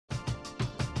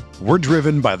We're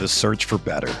driven by the search for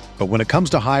better. But when it comes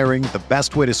to hiring, the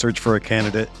best way to search for a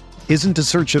candidate isn't to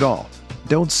search at all.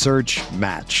 Don't search,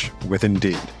 match with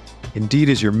Indeed. Indeed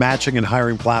is your matching and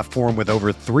hiring platform with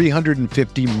over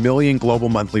 350 million global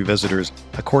monthly visitors,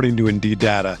 according to Indeed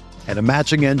data, and a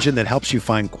matching engine that helps you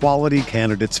find quality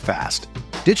candidates fast.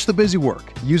 Ditch the busy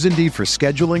work. Use Indeed for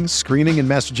scheduling, screening, and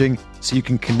messaging so you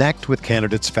can connect with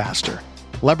candidates faster.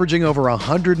 Leveraging over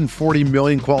 140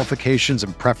 million qualifications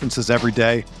and preferences every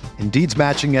day, Indeed's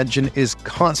matching engine is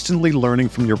constantly learning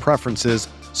from your preferences,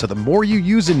 so the more you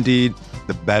use Indeed,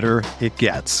 the better it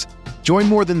gets. Join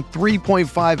more than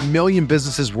 3.5 million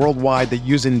businesses worldwide that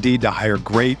use Indeed to hire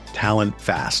great talent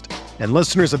fast. And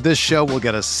listeners of this show will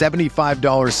get a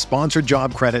 $75 sponsored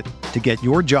job credit to get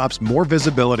your jobs more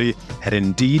visibility at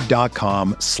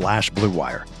Indeed.com/Blue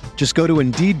Wire. Just go to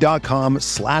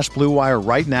Indeed.com/Blue Wire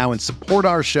right now and support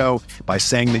our show by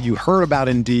saying that you heard about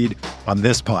Indeed on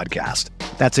this podcast.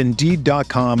 That's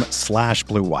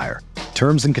Indeed.com/Blue Wire.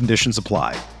 Terms and conditions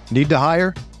apply. Need to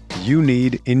hire? You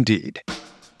need Indeed.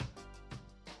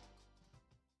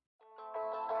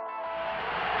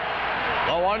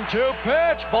 The 1-2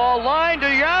 pitch, ball lined to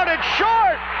Yount, it's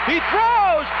short, he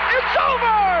throws, it's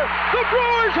over! The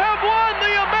Brewers have won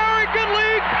the American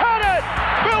League pennant!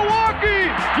 Milwaukee,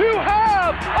 you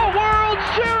have a World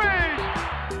Series!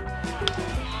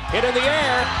 Hit in the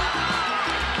air,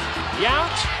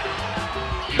 Yount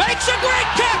makes a great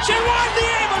catch, and Rodney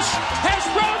Amos has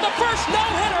thrown the first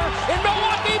no-hitter in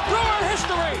Milwaukee Brewer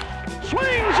history!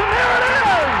 Swings, and there it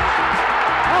is!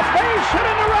 A base hit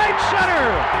in the right center!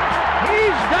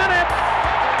 He's done it!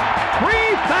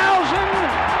 3,000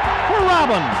 for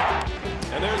Robin.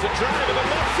 And there's a drive in the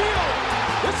left field.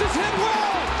 This is hit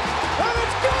well. And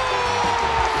it's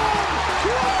gone!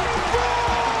 Robin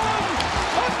Braun!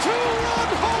 A two-run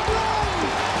home run!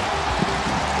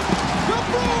 The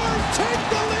Brewers take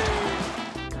the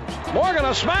lead! Morgan,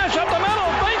 a smash up the middle.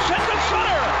 Base hit to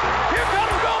center. Here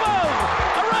comes Gomez.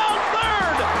 Around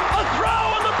third. A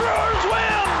throw and the Brewers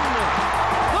win.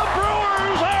 The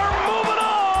Brewers are moving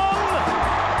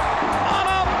on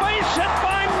a base hit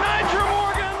by Nigel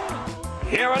Morgan.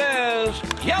 Here it is.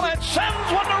 Yelich sends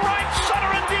one to right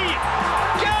center and deep.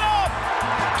 Get up.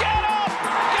 Get up.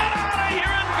 Get out of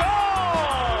here and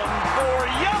gone for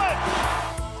Yelich.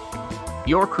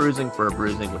 You're cruising for a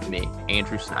bruising with me,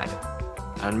 Andrew Snyder.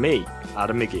 And me,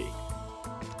 Adam McGee.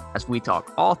 As we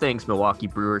talk all things Milwaukee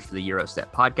Brewers for the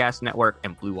Eurostep Podcast Network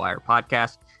and Blue Wire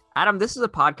Podcast. Adam, this is a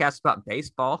podcast about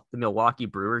baseball. The Milwaukee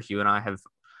Brewers, you and I have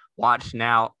watched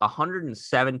now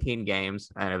 117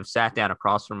 games and have sat down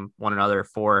across from one another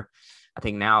for, I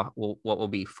think now what will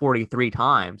be 43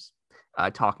 times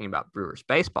talking about Brewers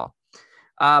baseball.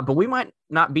 But we might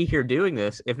not be here doing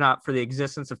this if not for the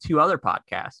existence of two other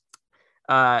podcasts.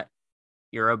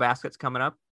 Eurobasket's coming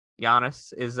up.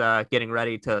 Giannis is getting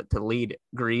ready to lead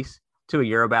Greece to a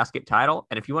Eurobasket title.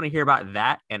 And if you want to hear about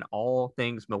that and all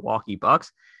things Milwaukee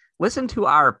Bucks, listen to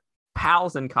our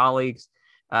pals and colleagues,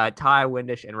 Ty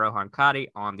Windish and Rohan Kadi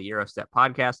on the Eurostep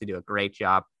podcast. They do a great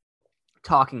job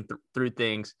talking through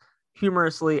things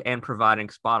humorously and providing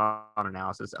spot-on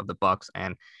analysis of the Bucks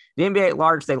and the NBA at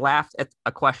large. They laughed at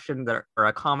a question or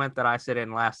a comment that I said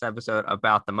in last episode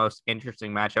about the most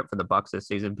interesting matchup for the Bucks this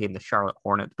season being the Charlotte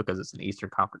Hornets because it's an Eastern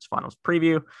Conference Finals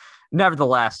preview.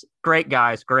 Nevertheless, great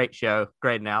guys, great show,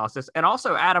 great analysis. And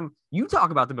also, Adam, you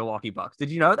talk about the Milwaukee Bucks. Did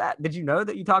you know that? Did you know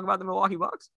that you talk about the Milwaukee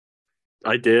Bucks?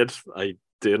 I did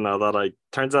know that.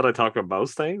 Turns out I talk about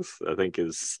most things, I think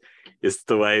is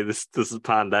the way this is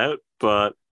panned out.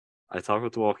 But I talk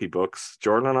about the Milwaukee Bucks.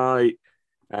 Jordan and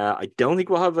I don't think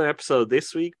we'll have an episode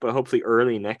this week, but hopefully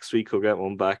early next week we'll get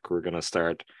one back. We're going to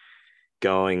start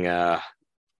going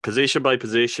position by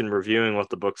position, reviewing what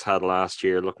the Bucks had last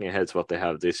year, looking ahead to what they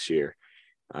have this year.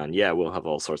 And yeah, we'll have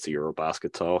all sorts of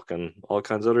Eurobasket talk and all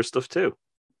kinds of other stuff too.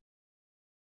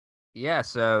 Yeah,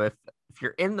 so if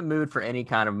you're in the mood for any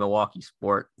kind of Milwaukee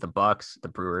sport, the Bucks, the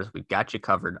Brewers, we've got you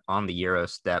covered on the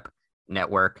Eurostep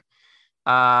Network.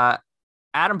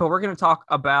 Adam, but we're going to talk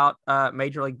about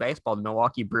Major League Baseball, the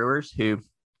Milwaukee Brewers, who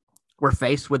were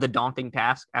faced with a daunting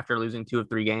task after losing 2 of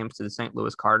 3 games to the St.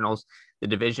 Louis Cardinals, the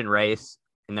division race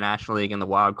in the National League and the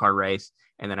wild card race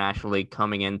in the National League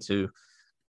coming into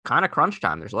kind of crunch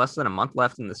time. There's less than a month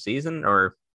left in the season,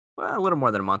 or a little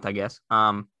more than a month, I guess.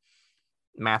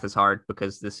 Math is hard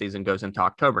because this season goes into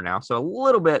October now. So a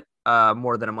little bit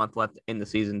more than a month left in the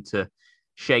season to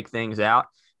shake things out.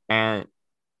 And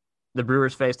the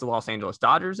Brewers faced the Los Angeles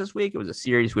Dodgers this week. It was a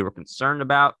series we were concerned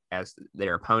about as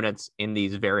their opponents in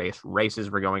these various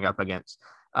races were going up against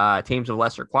teams of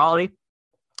lesser quality.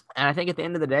 And I think at the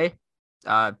end of the day,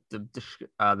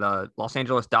 the Los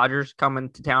Angeles Dodgers coming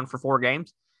to town for 4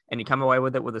 games, and you come away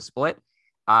with it with a split.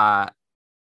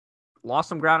 Lost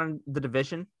some ground in the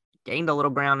division, gained a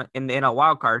little ground in the NL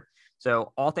wild card.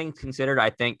 So all things considered, I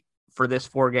think for this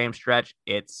 4-game stretch,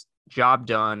 it's job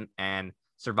done and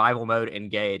survival mode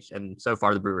engaged. And so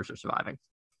far, the Brewers are surviving.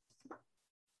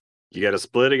 You get a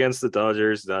split against the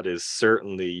Dodgers. That is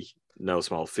certainly no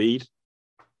small feat.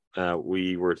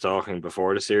 We were talking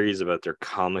before the series about their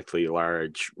comically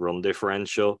large run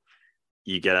differential.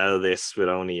 You get out of this with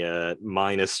only a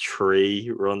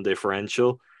 -3 run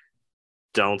differential.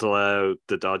 Don't allow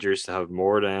the Dodgers to have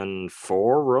more than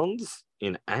 4 runs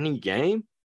in any game.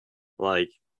 Like,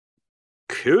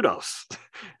 kudos.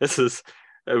 This is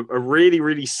a really,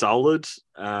 really solid,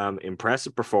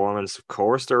 impressive performance. Of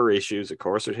course, there are issues. Of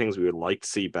course, there are things we would like to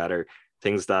see better,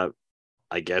 things that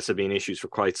I guess have been issues for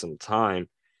quite some time.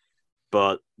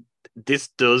 But this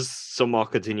does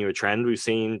somewhat continue a trend we've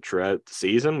seen throughout the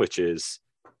season, which is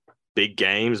big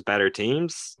games, better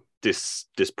teams. This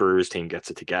Brewers team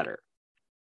gets it together.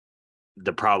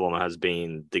 The problem has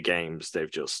been the games they've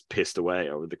just pissed away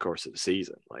over the course of the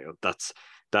season. Like,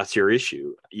 that's your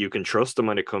issue. You can trust them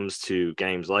when it comes to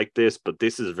games like this, but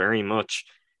this is very much,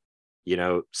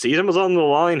 season was on the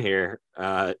line here.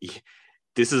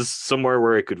 This is somewhere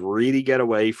where it could really get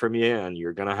away from you, and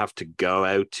you're going to have to go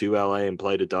out to LA and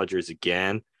play the Dodgers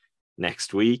again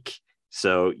next week.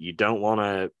 So you don't want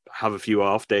to have a few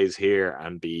off days here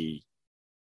and be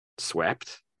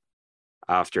swept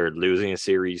after losing a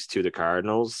series to the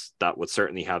Cardinals. That would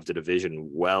certainly have the division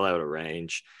well out of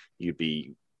range. You'd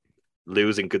be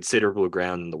losing considerable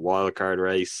ground in the wild card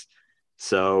race.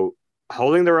 So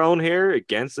holding their own here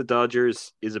against the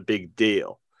Dodgers is a big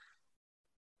deal.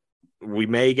 We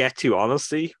may get to,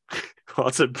 honestly,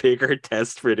 what's a bigger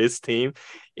test for this team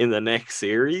in the next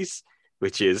series,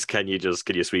 which is, can you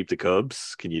sweep the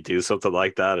Cubs? Can you do something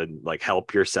like that and like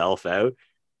help yourself out?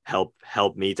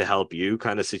 Help me to help you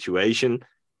kind of situation,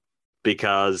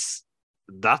 because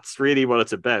that's really what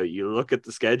it's about. You look at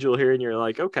the schedule here and you're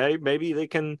like, okay, maybe they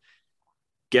can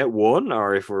get 1,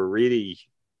 or if we're really,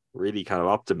 really kind of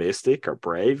optimistic or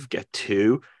brave, get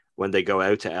 2 when they go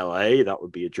out to LA. That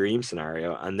would be a dream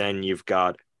scenario. And then you've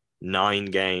got 9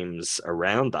 games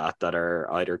around that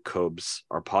are either Cubs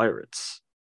or Pirates.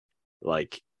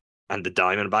 Like, and the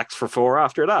Diamondbacks for 4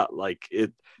 after that.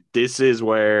 This is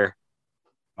where,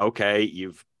 okay,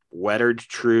 you've weathered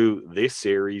through this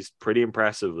series pretty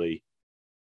impressively.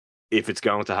 If it's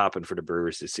going to happen for the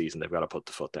Brewers this season, they've got to put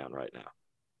the foot down right now.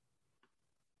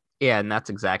 Yeah, and that's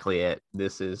exactly it.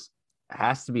 This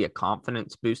has to be a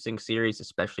confidence boosting series,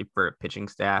 especially for a pitching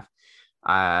staff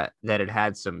that had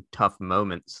had some tough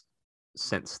moments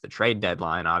since the trade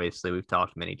deadline. Obviously, we've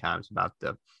talked many times about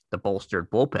the bolstered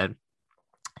bullpen.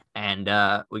 And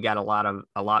we got a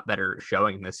lot better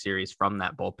showing this series from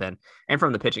that bullpen and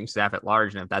from the pitching staff at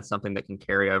large. And if that's something that can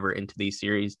carry over into these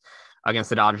series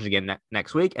against the Dodgers again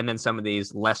next week, and then some of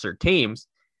these lesser teams,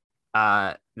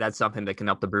 that's something that can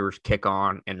help the Brewers kick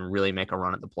on and really make a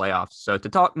run at the playoffs. So to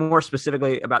talk more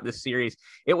specifically about this series,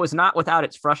 it was not without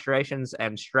its frustrations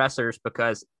and stressors,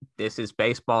 because this is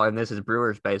baseball and this is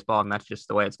Brewers baseball, and that's just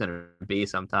the way it's going to be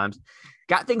sometimes.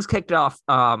 Got things kicked off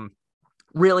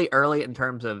really early in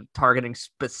terms of targeting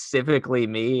specifically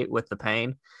me with the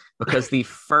pain, because the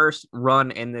first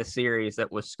run in this series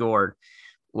that was scored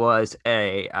was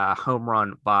a home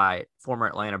run by former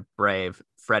Atlanta Brave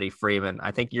Freddie Freeman.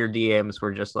 I think your DMs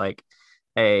were just like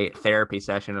a therapy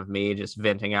session of me just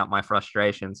venting out my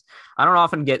frustrations. I don't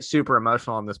often get super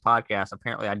emotional on this podcast.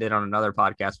 Apparently I did on another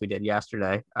podcast we did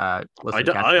yesterday. I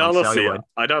honestly,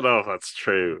 I don't know if that's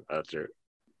true, Andrew.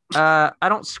 I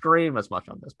don't scream as much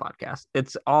on this podcast.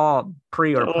 It's all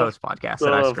pre or post podcast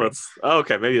that I scream.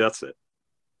 Okay, maybe that's it.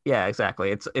 Yeah,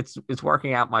 exactly. It's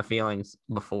working out my feelings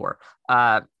before.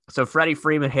 So Freddie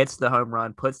Freeman hits the home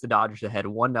run, puts the Dodgers ahead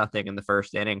 1-0 in the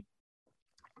first inning.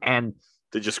 And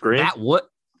did you scream?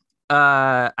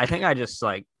 I think I just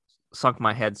sunk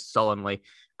my head sullenly.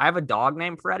 I have a dog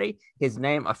named Freddie. His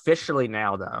name officially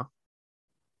now, though,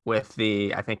 with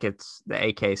I think it's the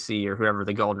AKC or whoever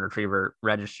the Golden Retriever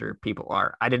register people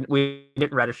are. We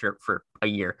didn't register for a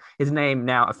year. His name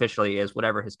now officially is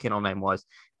whatever his kennel name was,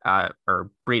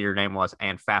 or breeder name was,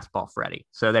 and Fastball Freddie.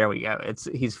 So there we go.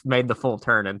 He's made the full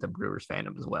turn into Brewers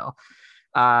fandom as well.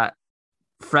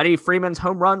 Freddie Freeman's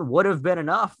home run would have been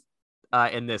enough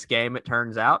in this game, it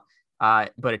turns out,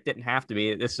 but it didn't have to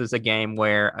be. This is a game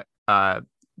where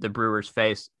the Brewers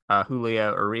face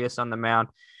Julio Urias on the mound.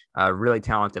 A really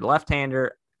talented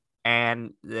left-hander,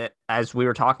 and as we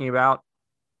were talking about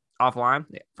offline,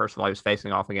 first of all, he was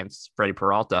facing off against Freddie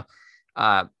Peralta.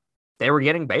 they were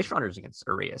getting base runners against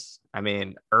Urias. I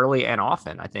mean, early and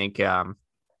often. I think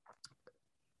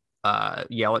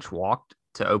Yelich walked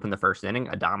to open the first inning.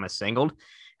 Adames singled,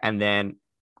 and then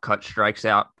Cut strikes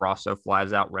out. Brasso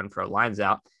flies out. Renfroe lines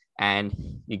out,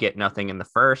 and you get nothing in the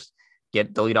first.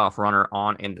 Get the leadoff runner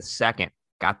on in the second.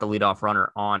 Got the leadoff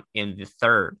runner on in the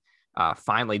third.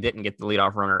 Finally, didn't get the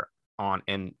leadoff runner on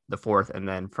in the fourth, and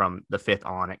then from the fifth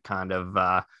on, it kind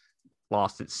of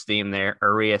lost its steam there.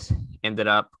 Urias ended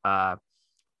up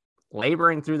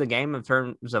laboring through the game in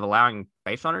terms of allowing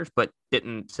base runners, but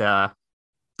didn't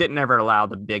ever allow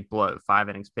the big blow. 5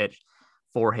 innings pitched,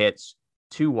 4 hits,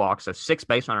 2 walks, so 6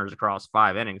 base runners across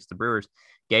 5 innings. The Brewers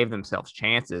gave themselves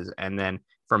chances, and then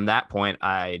from that point,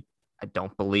 I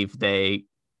don't believe they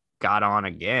got on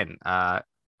again.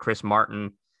 Chris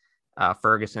Martin,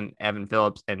 Ferguson, Evan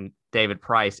Phillips, and David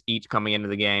Price each coming into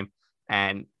the game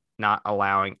and not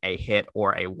allowing a hit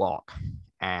or a walk.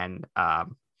 And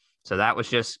so that was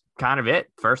just kind of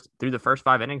it. Through the first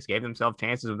 5 innings, gave themselves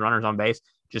chances with runners on base,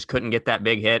 just couldn't get that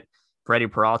big hit. Freddie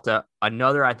Peralta,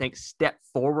 another, I think, step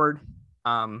forward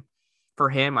for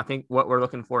him. I think what we're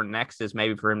looking for next is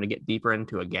maybe for him to get deeper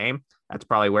into a game. That's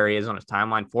probably where he is on his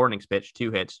timeline. 4 innings pitched,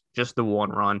 2 hits, just the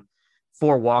 1 run.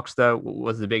 4 walks, though,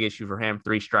 was the big issue for him.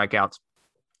 3 strikeouts.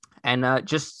 And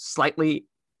just slightly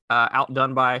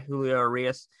outdone by Julio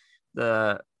Urias.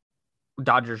 The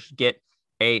Dodgers get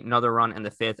another run in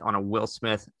the 5th on a Will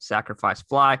Smith sacrifice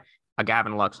fly. A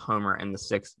Gavin Lux homer in the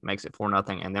 6th makes it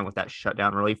 4-0. And then with that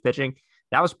shutdown relief pitching,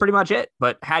 that was pretty much it.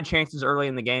 But had chances early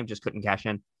in the game, just couldn't cash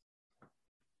in.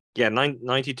 Yeah,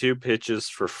 92 pitches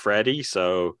for Freddie.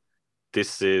 So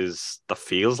this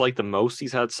feels like the most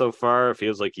he's had so far. It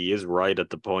feels like he is right at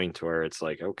the point where it's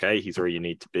like, okay, he's where you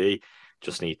need to be.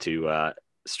 Just need to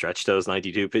stretch those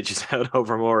 92 pitches out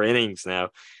over more innings now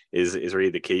is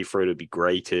really the key for it. It'd be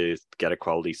great to get a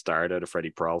quality start out of Freddie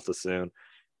Peralta soon.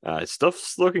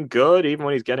 Stuff's looking good. Even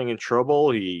when he's getting in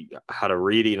trouble, he had a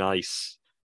really nice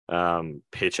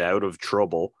pitch out of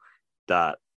trouble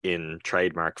that in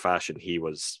trademark fashion he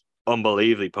was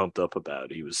unbelievably pumped up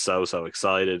about. He was so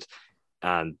excited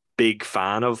and big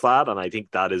fan of that, and I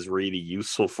think that is really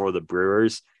useful for the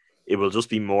Brewers. It will just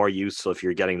be more useful if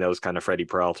you're getting those kind of Freddie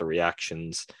Peralta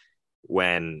reactions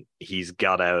when he's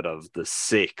got out of the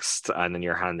 6th and then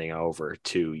you're handing over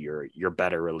to your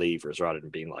better relievers rather than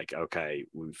being like, okay,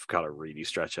 we've got to really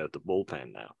stretch out the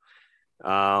bullpen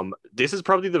now. This is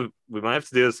probably we might have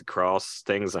to do this across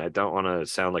things. I don't want to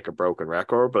sound like a broken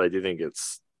record, but I do think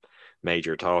it's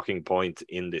major talking point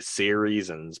in this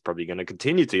series, and it's probably going to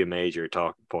continue to be a major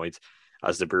talking point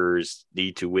as the Brewers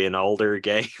need to win all their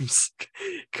games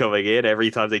coming in. Every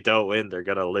time they don't win, they're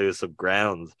going to lose some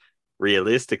ground,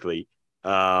 realistically.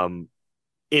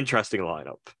 Interesting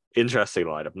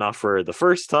lineup. Not for the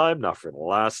first time, not for the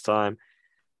last time.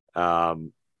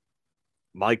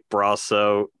 Mike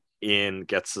Brasso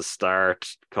gets the start.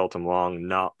 Colton Wong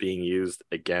not being used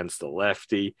against the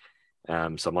lefty.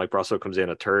 So Mike Brasso comes in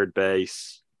at third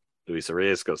base. Luis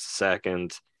Arias goes to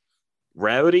second.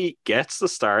 Rowdy gets the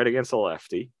start against the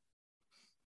lefty.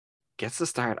 Gets the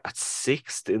start at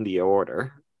 6th in the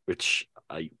order, which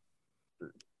I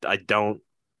don't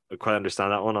quite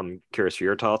understand that one. I'm curious for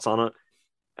your thoughts on it.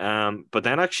 But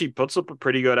then actually puts up a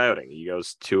pretty good outing. He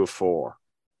goes 2 of 4.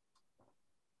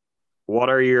 What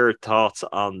are your thoughts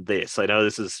on this? I know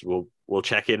this is we'll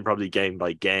check in probably game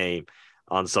by game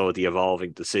on some of the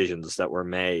evolving decisions that were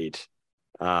made.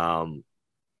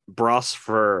 Bross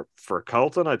for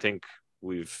Colton, I think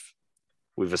we've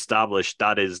established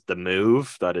that is the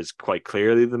move. That is quite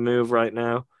clearly the move right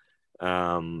now.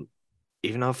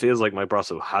 Even though it feels like Mike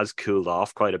Brasso has cooled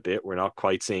off quite a bit, we're not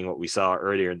quite seeing what we saw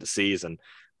earlier in the season.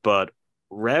 But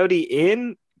Rowdy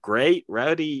in, great.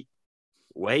 Rowdy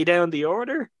way down the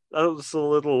order. That was a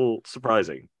little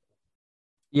surprising.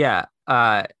 Yeah,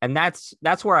 and that's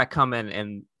where I come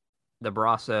in the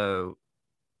Brasso,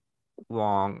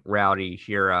 Wong, Rowdy,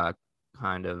 Shira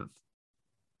kind of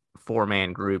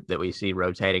 4-man group that we see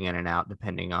rotating in and out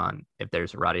depending on if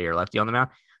there's a righty or lefty on the mound.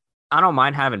 I don't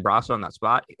mind having Brasso on that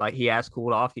spot. Like, he has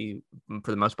cooled off. He,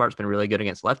 for the most part, has been really good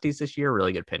against lefties this year,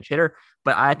 really good pinch hitter.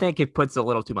 But I think it puts a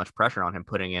little too much pressure on him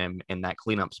putting him in that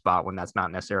cleanup spot when that's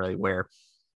not necessarily where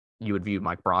you would view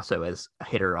Mike Brasso as a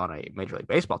hitter on a Major League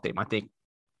Baseball team. I think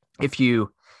if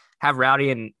you have Rowdy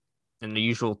in the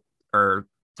usual or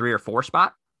 3 or 4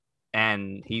 spot,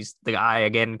 and he's the guy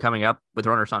again coming up with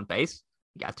runners on base,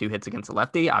 he got 2 hits against the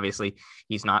lefty. Obviously,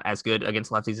 he's not as good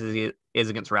against lefties as he is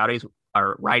against righties.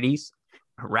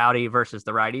 Rowdy versus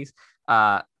the righties,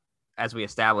 as we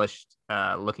established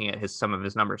looking at some of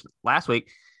his numbers last week.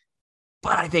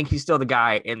 But I think he's still the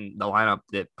guy in the lineup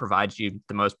that provides you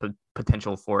the most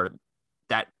potential for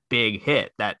that big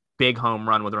hit, that big home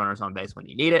run with runners on base when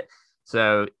you need it.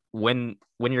 So when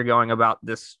you're going about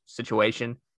this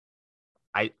situation,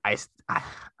 I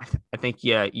think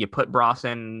you put Bros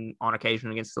in on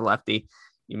occasion against the lefty,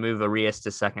 you move Arias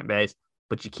to second base,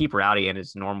 but you keep Rowdy in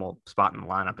his normal spot in the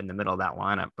lineup, in the middle of that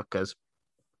lineup, because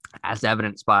as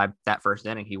evidenced by that first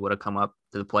inning, he would have come up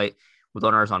to the plate with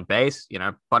runners on base,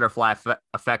 butterfly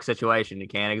effect situation. You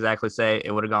can't exactly say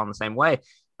it would have gone the same way,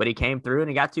 but he came through and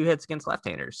he got 2 hits against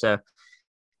left-handers. So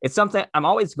it's something I'm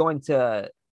always going to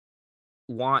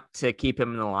want to keep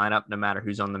him in the lineup no matter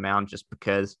who's on the mound, just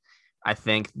because I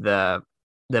think the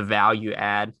value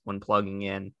add when plugging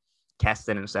in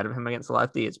Keston instead of him against the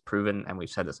lefty is proven, and we've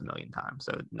said this a million times,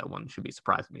 so no one should be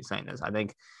surprised at me saying this. I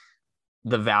think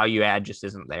the value add just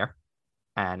isn't there,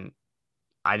 and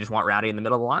I just want Rowdy in the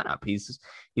middle of the lineup.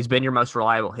 He's been your most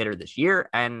reliable hitter this year,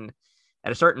 and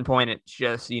at a certain point, it's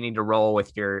just you need to roll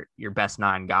with your best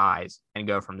 9 guys and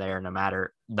go from there, no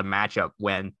matter the matchup,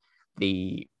 when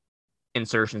the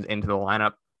insertions into the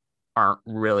lineup aren't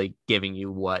really giving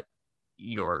you what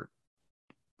you're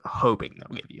hoping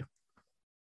they'll give you.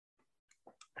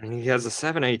 I mean, he has a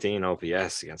 718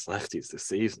 OPS against lefties this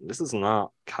season. This is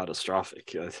not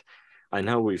catastrophic. I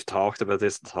know we've talked about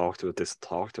this,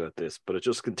 but it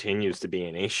just continues to be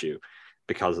an issue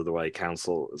because of the way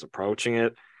Council is approaching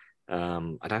it.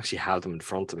 I'd actually have them in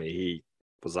front of me. He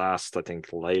was asked, I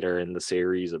think, later in the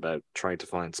series about trying to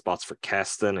find spots for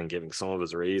Keston and giving some of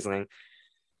his reasoning.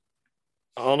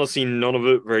 Honestly, none of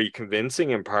it very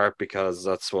convincing, in part because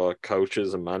that's what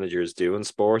coaches and managers do in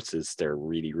sports, is they're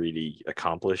really, really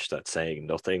accomplished at saying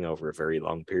nothing over a very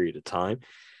long period of time.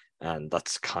 And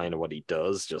that's kind of what he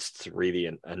does, just really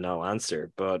a no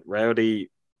answer. But Rowdy,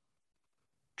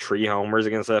 3 homers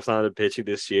against left-handed pitching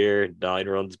this year, 9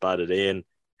 runs batted in.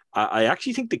 I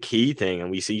actually think the key thing,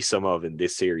 and we see some of in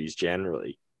this series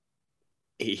generally,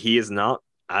 he is not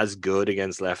as good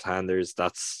against left-handers.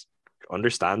 That's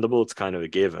understandable. It's kind of a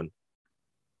given.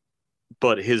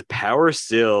 But his power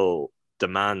still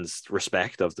demands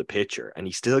respect of the pitcher, and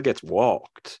he still gets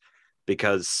walked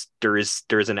because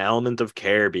there's an element of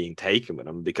care being taken with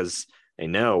him, because they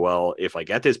know, well, if I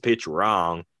get this pitch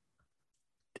wrong,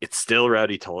 it's still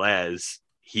Rowdy Tellez.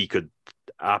 He could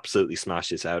absolutely smash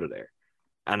this out of there.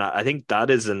 And I think that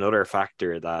is another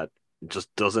factor that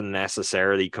just doesn't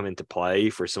necessarily come into play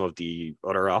for some of the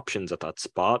other options at that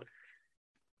spot.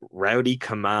 Rowdy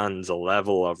commands a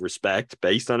level of respect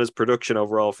based on his production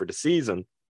overall for the season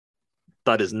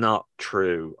that is not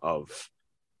true of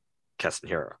Keston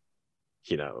Hiura.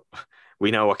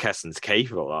 We know what Keston's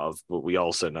capable of, but we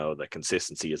also know that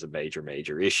consistency is a major,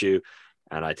 major issue.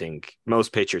 And I think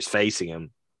most pitchers facing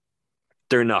him,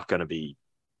 they're not going to be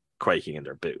quaking in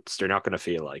their boots. They're not going to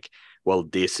feel like, well,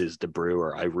 this is the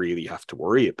Brewer I really have to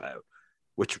worry about,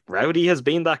 which Rowdy has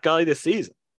been that guy this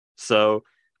season. So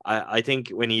I think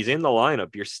when he's in the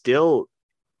lineup,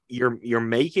 you're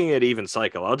making it even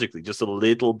psychologically just a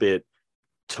little bit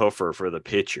tougher for the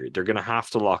pitcher. They're going to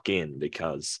have to lock in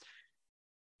because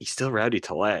he's still Rowdy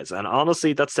Tellez. And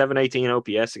honestly, that 718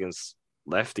 OPS against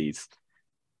lefties,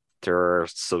 there are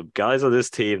some guys on this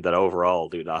team that overall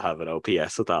do not have an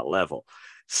OPS at that level.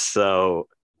 So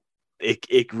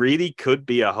it really could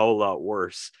be a whole lot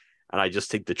worse. And I just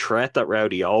think the threat that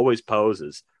Rowdy always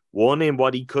poses, one, in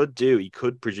what he could do, he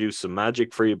could produce some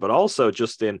magic for you, but also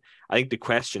just in, I think the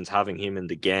questions having him in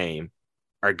the game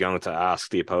are going to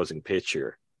ask the opposing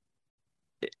pitcher.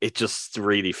 It just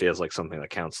really feels like something that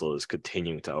Council is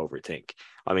continuing to overthink.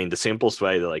 I mean, the simplest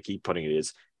way that I keep putting it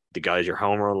is the guy's your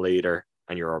home run leader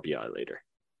and your RBI leader.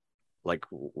 Like,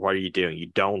 what are you doing? You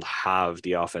don't have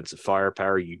the offensive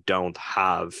firepower. You don't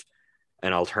have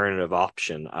an alternative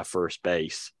option at first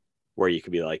base where you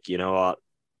could be like, you know what?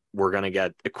 We're going to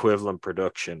get equivalent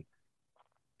production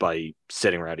by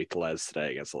sitting Rowdy Tellez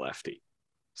today against a lefty.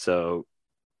 So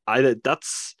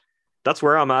that's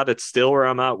where I'm at. It's still where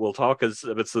I'm at. We'll talk about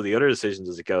some of the other decisions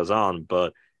as it goes on,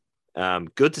 but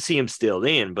good to see him still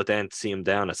in, but then to see him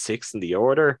down at 6th in the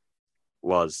order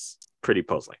was pretty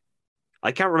puzzling.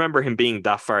 I can't remember him being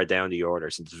that far down the order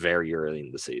since very early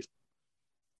in the season.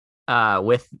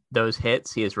 With those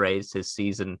hits, he has raised his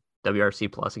season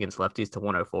WRC plus against lefties to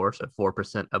 104, so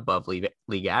 4% above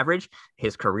league average.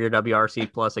 His career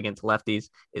WRC plus against lefties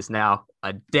is now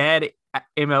a dead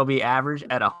MLB average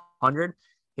at 100.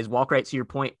 His walk rate, to your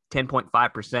point,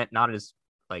 10.5%,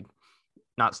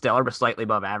 not stellar, but slightly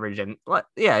above average. And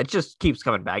yeah, it just keeps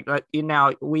coming back.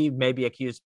 Now, we may be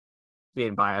accused of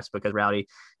being biased because Rowdy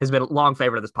has been a long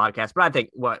favorite of this podcast, but I think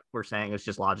what we're saying is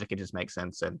just logic. It just makes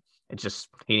sense. And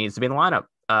he needs to be in the lineup.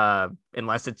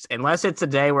 Unless it's a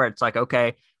day where it's like,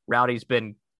 okay, Rowdy's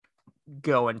been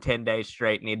going 10 days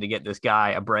straight, need to get this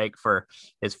guy a break for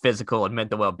his physical and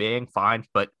mental well-being, fine.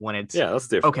 But when it's that's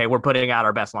different. Okay, we're putting out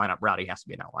our best lineup, Rowdy has to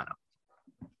be in that lineup.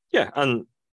 Yeah, and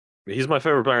he's my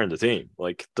favorite player in the team.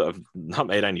 Like, I've not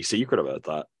made any secret about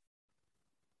that.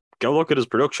 Go look at his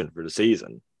production for the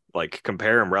season. Like,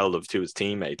 compare him relative to his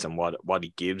teammates and what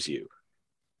he gives you.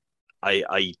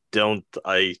 I don't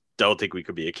think we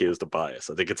could be accused of bias.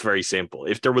 I think it's very simple.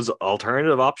 If there was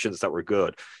alternative options that were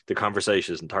good, the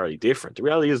conversation is entirely different. The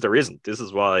reality is there isn't. This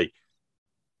is why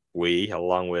we,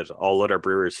 along with all other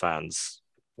Brewers fans,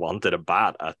 wanted a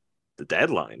bat at the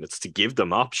deadline. It's to give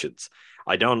them options.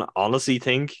 I don't honestly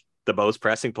think the most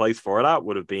pressing place for that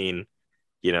would have been,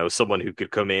 someone who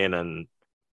could come in and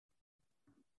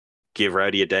give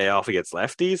Rowdy a day off against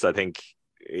lefties. I think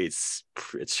it's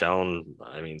shown,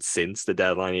 since the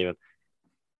deadline, even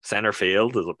center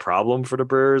field is a problem for the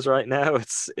Brewers right now.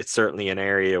 It's certainly an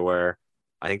area where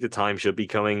I think the time should be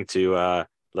coming to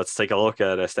let's take a look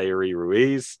at Esteury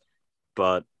Ruiz,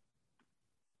 but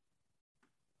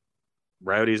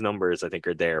Rowdy's numbers, I think,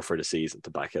 are there for the season to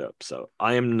back it up. So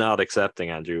I am not accepting,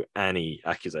 Andrew, any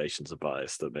accusations of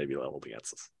bias that may be leveled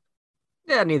against us.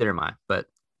 Yeah, neither am I, but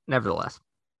nevertheless.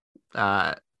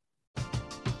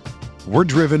 We're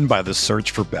driven by the search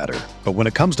for better. But when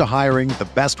it comes to hiring, the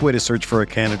best way to search for a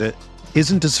candidate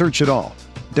isn't to search at all.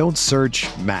 Don't search,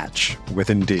 match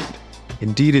with Indeed.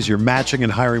 Indeed is your matching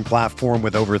and hiring platform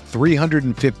with over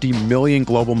 350 million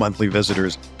global monthly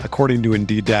visitors, according to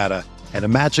Indeed data, and a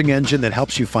matching engine that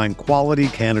helps you find quality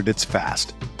candidates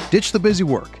fast. Ditch the busy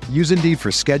work. Use Indeed for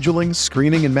scheduling,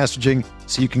 screening, and messaging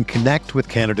so you can connect with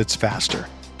candidates faster.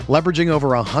 Leveraging over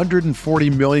 140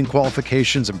 million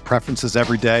qualifications and preferences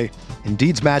every day,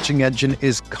 Indeed's matching engine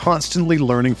is constantly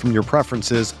learning from your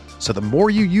preferences, so the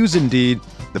more you use Indeed,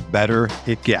 the better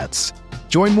it gets.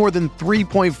 Join more than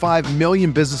 3.5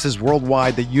 million businesses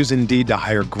worldwide that use Indeed to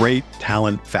hire great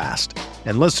talent fast.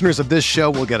 And listeners of this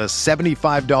show will get a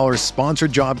 $75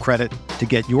 sponsored job credit to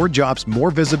get your jobs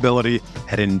more visibility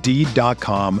at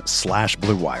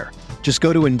Indeed.com/Blue Wire. Just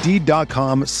go to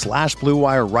Indeed.com/Blue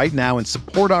Wire right now and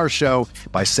support our show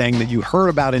by saying that you heard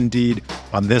about Indeed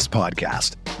on this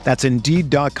podcast. That's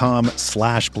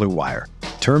Indeed.com/Blue Wire.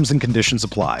 Terms and conditions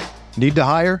apply. Need to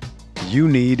hire? You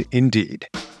need Indeed.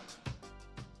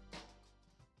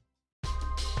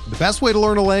 The best way to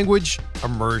learn a language?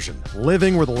 Immersion.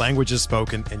 Living where the language is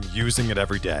spoken and using it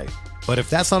every day. But if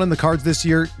that's not in the cards this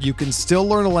year, you can still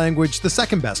learn a language the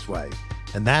second best way,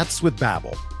 and that's with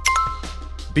Babbel.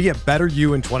 Be a better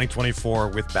you in 2024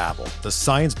 with Babbel, the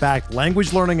science-backed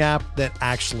language learning app that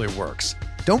actually works.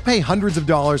 Don't pay hundreds of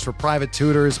dollars for private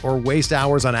tutors or waste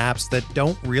hours on apps that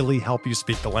don't really help you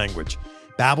speak the language.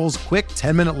 Babbel's quick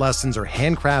 10-minute lessons are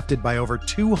handcrafted by over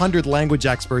 200 language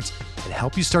experts and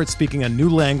help you start speaking a new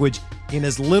language in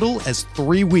as little as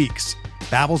 3 weeks.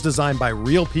 Babbel's designed by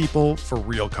real people for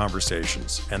real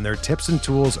conversations, and their tips and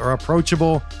tools are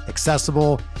approachable,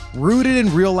 accessible, rooted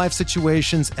in real-life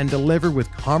situations, and delivered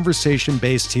with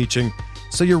conversation-based teaching,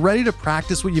 so you're ready to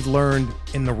practice what you've learned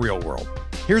in the real world.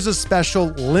 Here's a special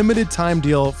limited-time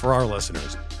deal for our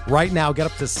listeners. Right now, get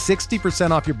up to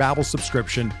 60% off your Babbel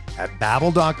subscription at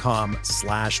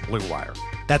Babbel.com/Blue Wire.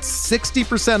 That's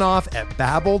 60% off at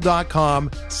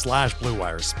Babbel.com/Blue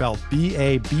Wire, spelled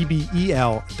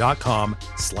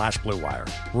BABBEL.com/Blue Wire.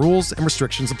 Rules and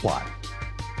restrictions apply.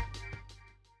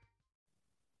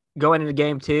 Going into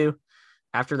game 2,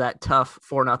 after that tough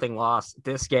 4-0 loss,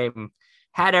 this game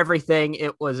had everything.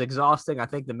 It was exhausting. I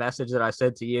think the message that I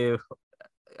said to you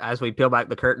as we peel back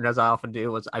the curtain, as I often do,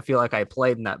 was I feel like I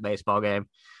played in that baseball game.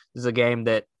 This is a game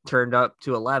that turned up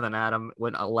to 11, Adam,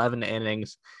 went 11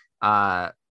 innings,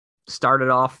 started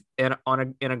off in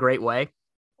a great way.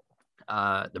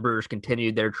 The Brewers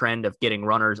continued their trend of getting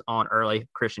runners on early.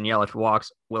 Christian Yelich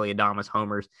walks, Willy Adames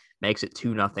homers, makes it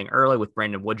 2-0 early with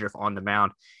Brandon Woodruff on the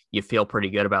mound. You feel pretty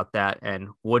good about that. And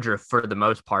Woodruff, for the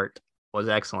most part, was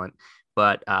excellent.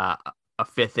 But a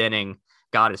fifth inning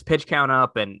got his pitch count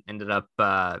up and ended up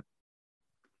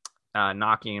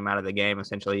knocking him out of the game,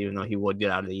 essentially, even though he would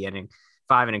get out of the inning.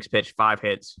 5 innings pitched, 5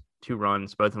 hits, 2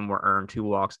 runs. Both of them were earned, 2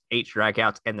 walks, 8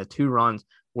 strikeouts, and the 2 runs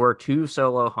were 2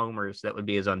 solo homers that would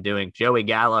be his undoing. Joey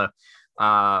Gallo,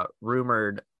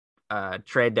 rumored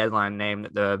trade deadline name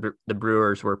that the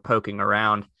Brewers were poking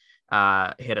around,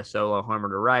 hit a solo homer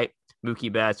to right.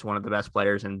 Mookie Betts, one of the best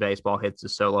players in baseball, hits a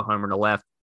solo homer to left.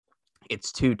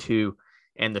 It's 2-2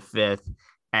 in the 5th.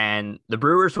 And the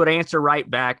Brewers would answer right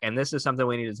back. And this is something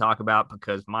we need to talk about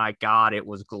because, my God, it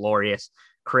was glorious.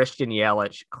 Christian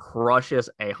Yelich crushes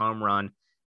a home run,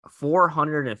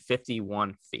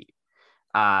 451 feet.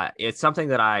 It's something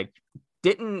that I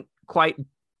didn't quite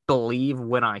believe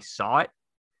when I saw it,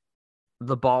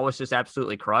 the ball was just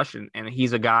absolutely crushed. And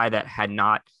he's a guy that had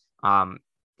not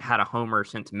had a homer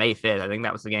since May 5th. I think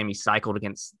that was the game he cycled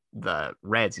against the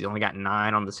Reds. He's only got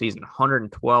 9 on the season,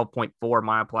 112.4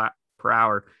 mile per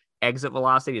hour exit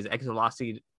velocity. His exit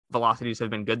velocities have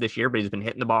been good this year, but he's been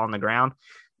hitting the ball on the ground.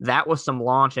 That was some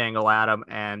launch angle at him,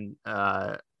 and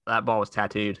that ball was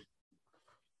tattooed.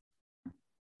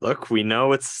 Look, we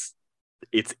know it's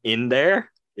in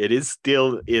there. It is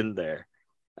still in there.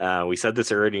 We said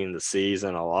this early in the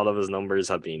season. A lot of his numbers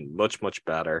have been much, much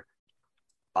better.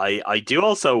 I do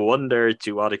also wonder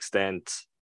to what extent,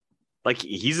 like,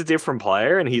 he's a different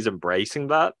player and he's embracing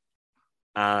that.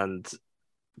 And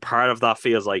part of that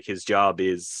feels like his job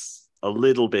is a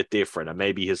little bit different, and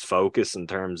maybe his focus in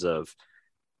terms of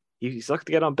he's looking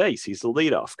to get on base. He's the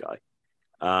leadoff guy.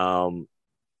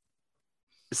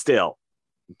 Still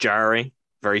jarring,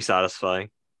 very satisfying.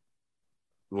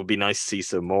 It would be nice to see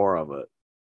some more of it.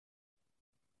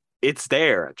 It's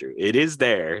there, Andrew. It is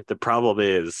there. The problem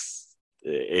is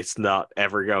it's not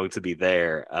ever going to be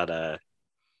there at a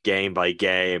game by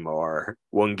game or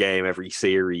one game every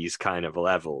series kind of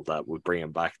level that would bring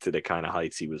him back to the kind of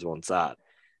heights he was once at.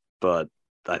 But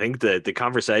I think the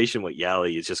conversation with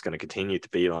Yelly is just going to continue to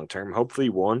be long term.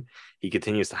 Hopefully, he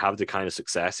continues to have the kind of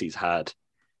success he's had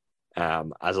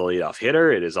as a leadoff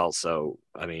hitter. It is also,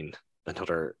 I mean,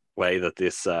 another way that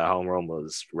this home run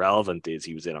was relevant is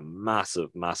he was in a massive,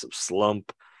 massive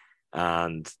slump,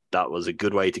 and that was a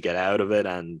good way to get out of it.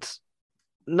 And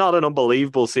not an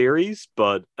unbelievable series,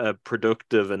 but a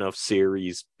productive enough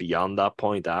series beyond that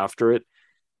point after it.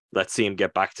 Let's see him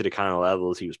get back to the kind of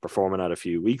levels he was performing at a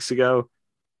few weeks ago.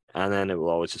 And then it will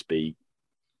always just be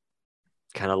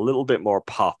kind of a little bit more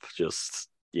pop, just,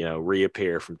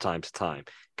 reappear from time to time.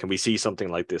 Can we see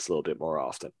something like this a little bit more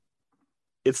often?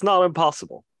 It's not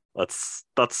impossible. That's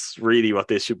really what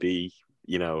this should be,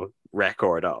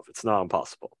 record of. It's not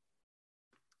impossible.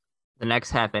 The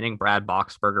next half inning, Brad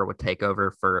Boxberger would take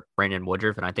over for Brandon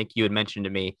Woodruff. And I think you had mentioned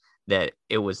to me that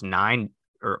it was 9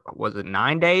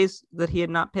 days that he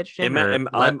had not pitched in?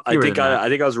 I think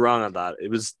I was wrong on that. It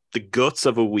was the guts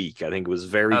of a week. I think it was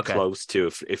very close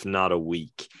to, if not a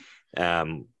week.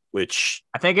 Which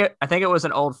I think it was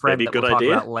an old friend that we'll talk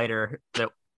about later.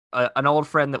 An old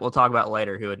friend that we'll talk about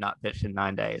later who had not pitched in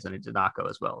 9 days, and it did not go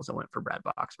as well as it went for Brad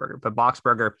Boxberger. But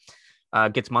Boxberger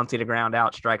gets Muncy to ground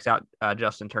out, strikes out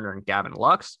Justin Turner and Gavin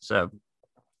Lux. So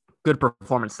good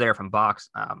performance there from Box.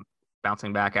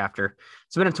 Bouncing back after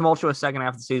it's been a tumultuous second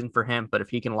half of the season for him, but if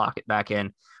he can lock it back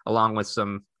in along with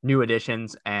some new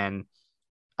additions and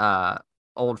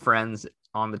old friends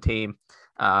on the team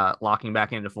locking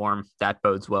back into form, that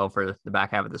bodes well for the back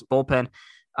half of this bullpen.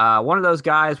 One of those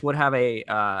guys would have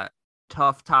a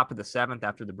tough top of the 7th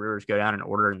after the Brewers go down in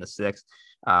order in the 6th.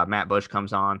 Matt Bush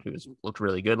comes on, who's looked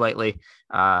really good lately,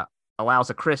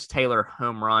 allows a Chris Taylor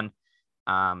home run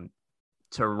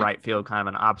to right field, kind of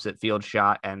an opposite field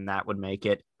shot, and that would make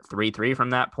it 3-3 from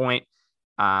that point.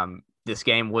 This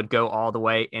game would go all the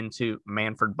way into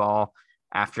Manfred ball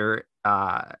after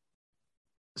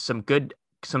some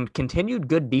continued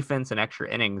good defense and extra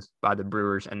innings by the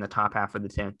Brewers in the top half of the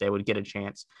 10th. They would get a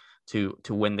chance to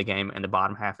win the game in the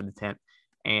bottom half of the 10th.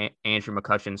 And Andrew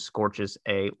McCutchen scorches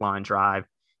a line drive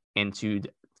into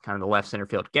kind of the left center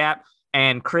field gap.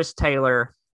 And Chris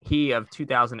Taylor, he of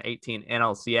 2018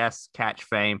 NLCS catch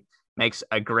fame, makes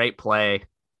a great play.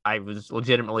 I was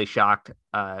legitimately shocked.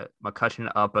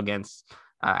 McCutchen up against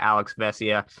Alex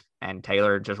Vesia, and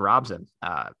Taylor just robs him.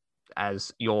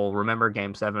 As you'll remember,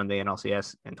 Game 7 of the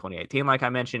NLCS in 2018, like I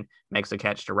mentioned, makes a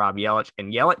catch to Rob Yelich.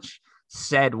 And Yelich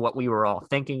said what we were all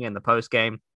thinking in the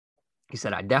postgame. He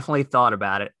said, I definitely thought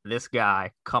about it. This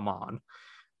guy, come on.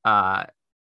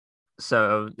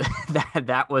 So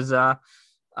that was a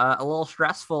little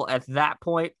stressful at that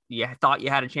point. You thought you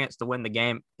had a chance to win the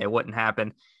game. It wouldn't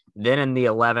happen. Then in the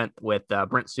 11th, with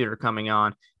Brent Suter coming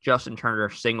on, Justin Turner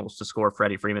singles to score.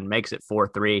 Freddie Freeman makes it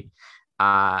 4-3.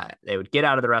 They would get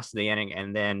out of the rest of the inning,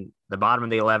 and then the bottom of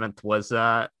the 11th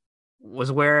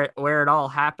was where it all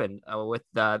happened with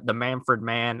the Manfred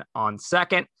man on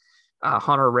second.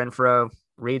 Hunter Renfroe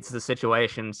reads the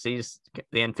situation, sees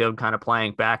the infield kind of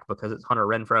playing back because it's Hunter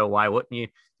Renfroe. Why wouldn't you?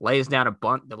 Lays down a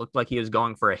bunt that looked like he was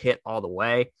going for a hit all the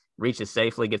way, reaches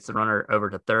safely, gets the runner over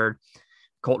to third.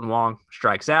 Colton Wong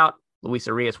strikes out. Luis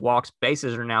Arias walks.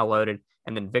 Bases are now loaded.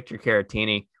 And then Victor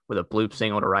Caratini with a bloop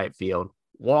single to right field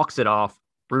walks it off.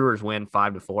 Brewers win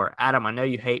 5-4. Adam, I know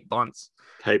you hate bunts,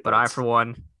 but I for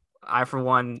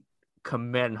one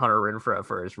commend Hunter Renfroe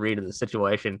for his read of the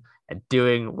situation and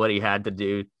doing what he had to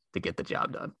do to get the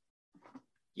job done.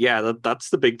 Yeah,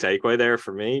 that's the big takeaway there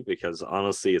for me, because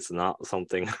honestly, it's not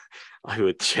something I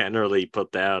would generally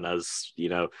put down as,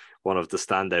 one of the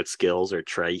standout skills or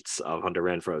traits of Hunter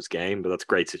Renfro's game, but that's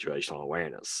great situational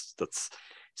awareness. That's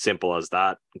simple as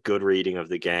that. Good reading of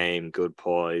the game, good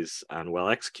poise, and well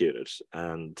executed,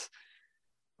 and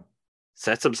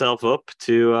sets himself up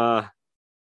to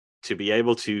be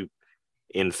able to,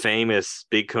 in famous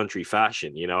big country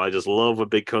fashion. I just love when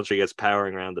big country gets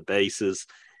powering around the bases,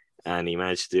 and he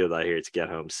managed to do that here to get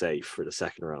home safe for the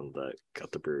second round that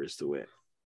got the Brewers to win.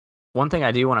 One thing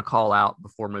I do want to call out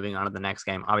before moving on to the next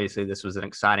game, obviously this was an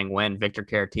exciting win. Victor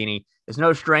Caratini is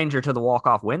no stranger to the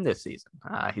walk-off win this season.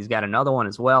 He's got another one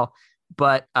as well.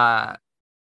 But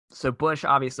so Bush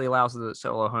obviously allows the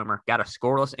solo homer, got a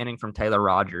scoreless inning from Taylor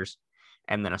Rogers,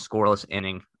 and then a scoreless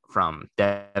inning from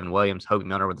Devin Williams. Hogan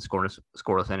Milner with the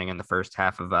scoreless inning in the first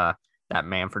half of that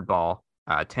Manfred ball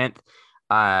 10th.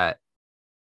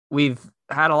 We've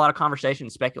had a lot of conversation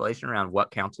and speculation around what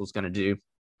Counsell's going to do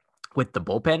with the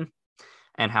bullpen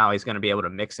and how he's going to be able to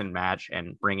mix and match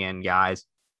and bring in guys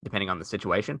depending on the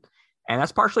situation. And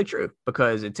that's partially true,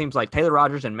 because it seems like Taylor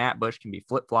Rogers and Matt Bush can be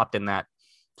flip-flopped in that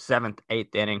 7th,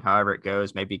 8th inning, however it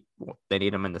goes. Maybe they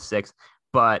need them in the 6th.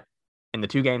 But in the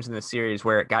 2 games in the series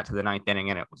where it got to the 9th inning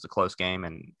and it was a close game,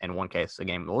 and in one case, a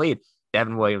game of the lead,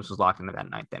 Devin Williams was locked into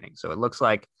that 9th inning. So it looks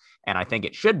like, and I think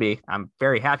it should be, I'm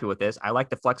very happy with this. I like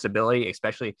the flexibility,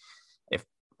 especially if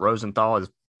Rosenthal is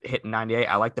hitting 98.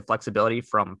 I like the flexibility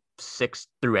from 6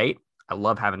 through 8. I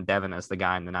love having Devin as the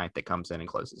guy in the 9th that comes in and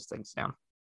closes things down.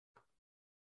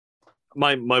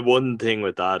 My one thing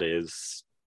with that is,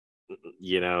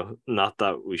 not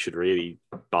that we should really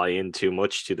buy in too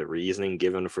much to the reasoning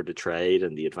given for the trade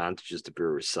and the advantages the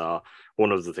Brewers saw.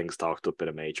 One of the things talked up in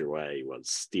a major way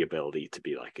was the ability to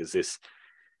be like, is this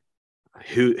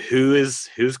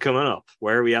who's coming up?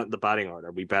 Where are we at in the batting order?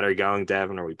 Are we better going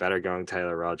Devin? Or are we better going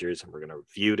Taylor Rogers? And we're going to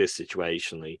review this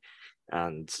situationally.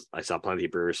 And I saw plenty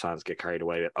of Brewers fans get carried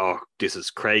away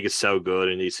with, Craig is so good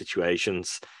in these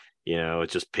situations.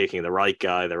 Just picking the right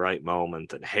guy, the right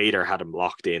moment, and Hader had him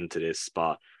locked into this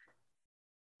spot.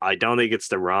 I don't think it's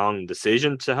the wrong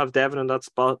decision to have Devin in that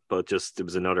spot, but just it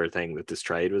was another thing that this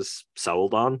trade was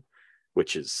sold on,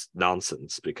 which is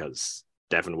nonsense, because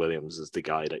Devin Williams is the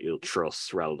guy that you'll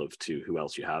trust relative to who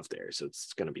else you have there. So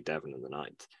it's going to be Devin in the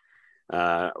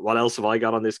 9th. What else have I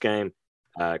got on this game?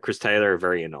 Chris Taylor,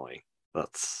 very annoying.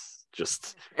 That's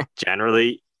just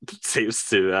generally seems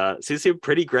to be a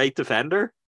pretty great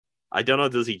defender. I don't know,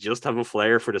 does he just have a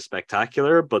flair for the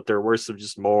spectacular? But there were some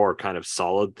just more kind of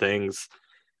solid things.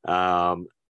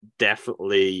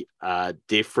 Definitely a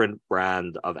different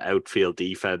brand of outfield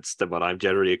defense than what I'm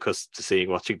generally accustomed to seeing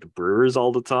watching the Brewers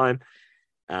all the time.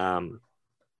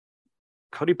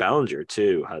 Cody Bellinger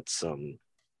too had some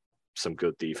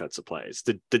good defensive plays.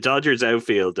 The Dodgers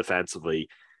outfield defensively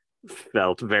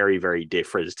felt very, very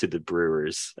different to the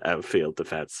Brewers outfield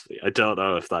defensively. I don't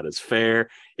know if that is fair,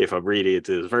 if I'm reading it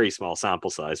to a very small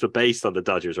sample size, but based on the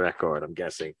Dodgers record, I'm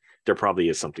guessing there probably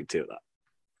is something to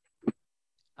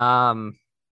that.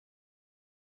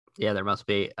 Yeah, there must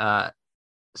be.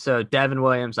 So Devin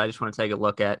Williams, I just want to take a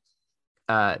look at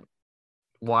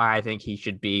why I think he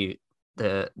should be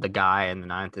the guy in the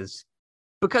 9th is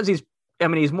because he's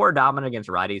more dominant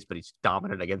against righties, but he's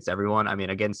dominant against everyone.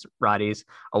 Against righties,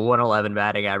 a 111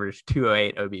 batting average,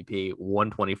 208 OBP,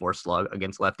 124 slug.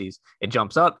 Against lefties, it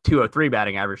jumps up, 203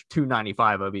 batting average,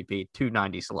 295 OBP,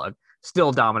 290 slug.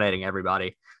 Still dominating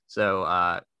everybody.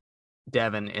 So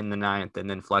Devin in the 9th, and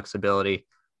then flexibility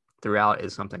throughout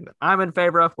is something that I'm in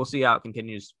favor of. We'll see how it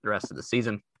continues the rest of the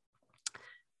season.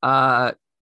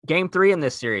 Game 3 in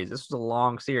this series. This was a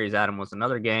long series, Adam. Was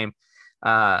another game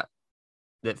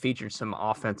that featured some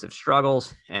offensive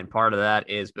struggles, and part of that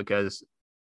is because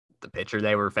the pitcher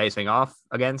they were facing off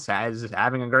against is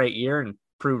having a great year and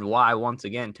proved why once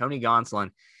again. Tony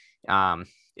Gonsolin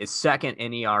is second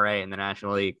in ERA in the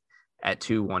National League at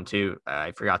 2.12.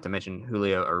 I forgot to mention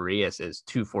Julio Urias is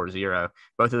 2.40.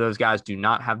 Both of those guys do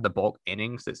not have the bulk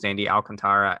innings that Sandy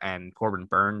Alcantara and Corbin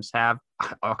Burns have.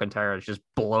 Alcantara is just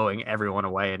blowing everyone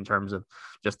away in terms of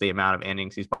just the amount of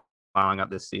innings he's piling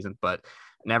up this season. But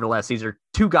nevertheless, these are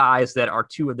two guys that are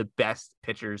two of the best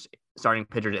starting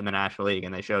pitchers in the National League,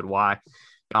 and they showed why.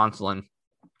 Gonsolin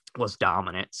was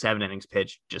dominant. 7 innings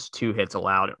pitched, just 2 hits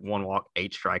allowed, 1 walk,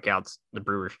 8 strikeouts. The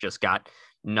Brewers just got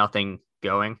nothing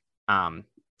going.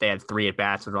 They had 3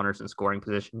 at-bats with runners in scoring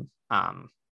position.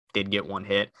 Did get 1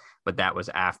 hit, but that was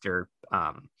after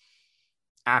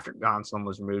Gonsolin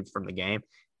was removed from the game.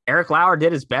 Eric Lauer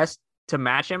did his best to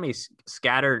match him. He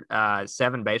scattered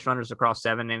 7 base runners across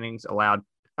 7 innings, allowed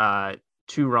 2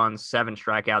 2 runs, 7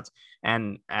 strikeouts.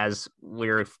 And as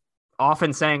we're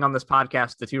often saying on this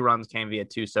podcast, the 2 runs came via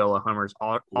 2 solo homers.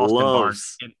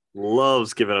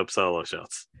 Loves giving up solo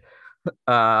shots.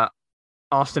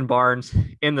 Austin Barnes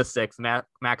in the 6th,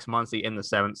 Max Muncy in the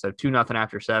 7th. So 2-0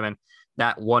 after 7.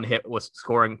 That one hit was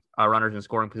scoring runners in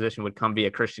scoring position would come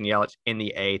via Christian Yelich in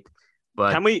the 8th.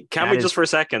 But can we just for a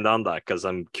second on that, because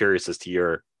I'm curious as to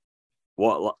your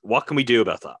what can we do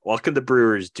about that? What can the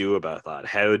Brewers do about that?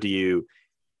 How do you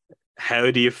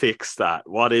fix that?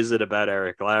 What is it about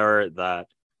Eric Lauer that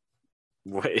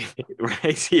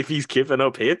if he's giving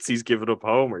up hits, he's giving up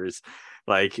homers?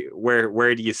 Like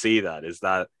where do you see that? Is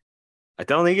that I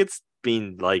don't think it's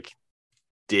been like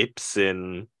dips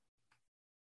in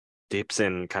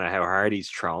kind of how hard he's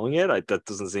throwing it. That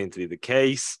doesn't seem to be the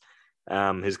case.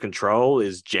 His control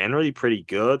is generally pretty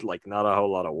good, like not a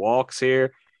whole lot of walks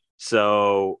here.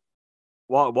 So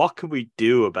what can we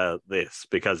do about this?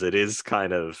 Because it is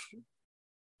kind of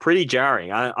pretty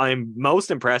jarring. I'm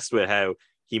most impressed with how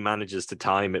he manages to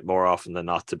time it more often than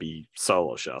not to be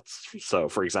solo shots. So,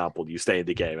 for example, you stay in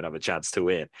the game and have a chance to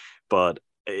win. But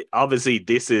obviously,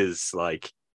 this is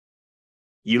like,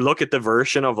 you look at the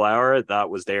version of Lauer that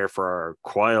was there for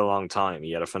quite a long time.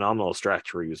 He had a phenomenal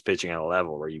stretch where he was pitching at a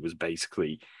level where he was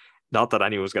basically, not that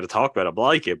anyone was going to talk about him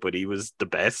like it, but he was the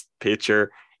best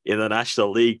pitcher in the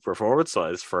National League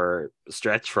performance-wise for a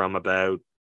stretch from about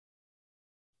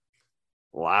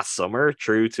last summer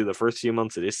through to the first few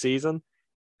months of this season.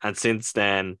 And since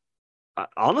then,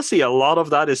 honestly, a lot of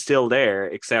that is still there,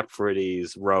 except for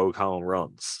these rogue home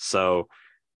runs. So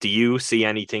do you see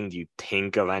anything? Do you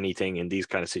think of anything in these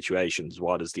kind of situations?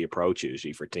 What is the approach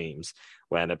usually for teams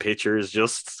when a pitcher is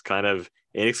just kind of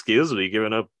inexcusably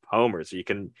giving up homers?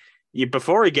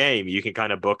 Before a game, you can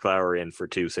kind of book Lauer in for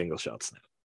 2 single shots now.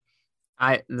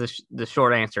 The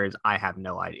short answer is I have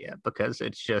no idea, because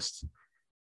it's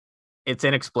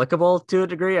inexplicable to a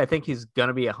degree. I think he's going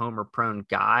to be a homer prone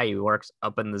guy who works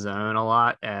up in the zone a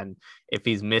lot. And if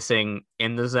he's missing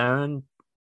in the zone,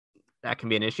 that can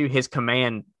be an issue. His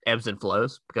command ebbs and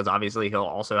flows, because obviously he'll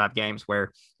also have games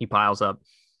where he piles up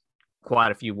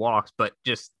quite a few walks, but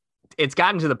just it's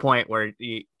gotten to the point where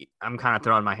I'm kind of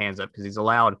throwing my hands up, because he's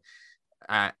allowed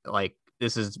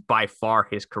this is by far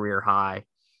his career high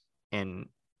in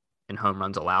home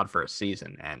runs allowed for a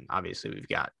season. And obviously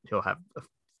he'll have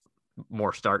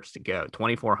more starts to go.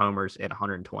 24 homers in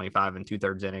 125 and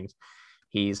 2/3 innings.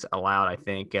 He's allowed, I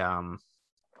think, I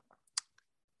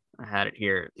had it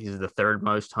here, he's the 3rd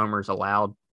most homers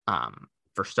allowed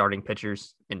for starting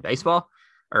pitchers in baseball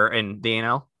or in the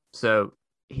NL. So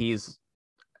he's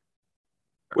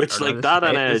this is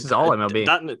all MLB.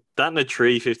 That in a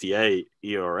 3.58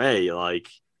 ERA, like,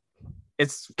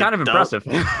 it's kind of impressive.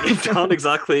 It don't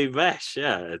exactly mesh.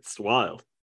 Yeah, it's wild.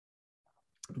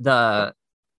 The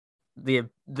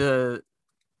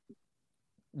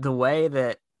way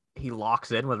that he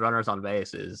locks in with runners on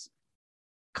base is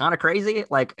kind of crazy.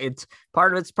 Like, it's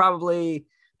part of it's probably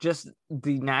just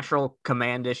the natural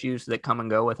command issues that come and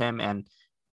go with him, and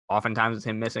oftentimes it's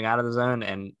him missing out of the zone,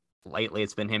 and lately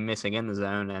it's been him missing in the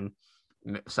zone, and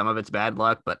some of it's bad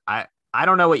luck. But I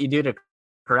don't know what you do to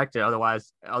correct it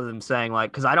otherwise, other than saying,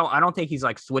 like, because I don't think he's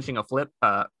like switching a flip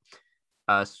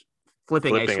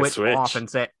flipping a switch off and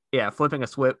flipping a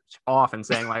switch off and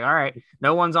saying, like, all right,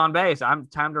 no one's on base, I'm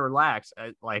time to relax.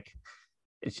 Like,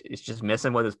 it's just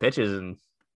missing with his pitches, and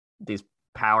these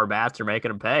power bats are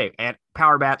making him pay. And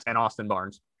power bats and Austin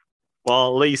Barnes. Well,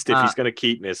 at least if he's going to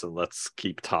keep missing, let's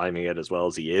keep timing it as well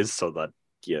as he is, so that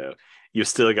you've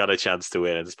still got a chance to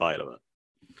win in spite of it.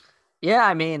 Yeah,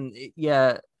 I mean,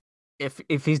 yeah.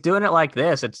 If he's doing it like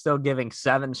this, it's still giving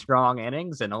 7 strong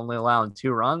innings and only allowing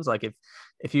 2 runs. Like,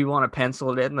 if you want to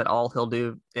pencil it in that all he'll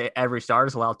do every start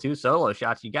is allow 2 solo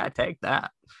shots, you got to take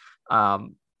that.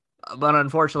 But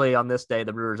unfortunately, on this day,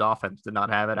 the Brewers offense did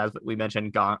not have it. As we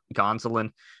mentioned,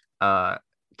 Gonsolin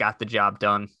got the job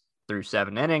done through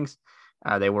 7 innings.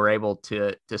 They were able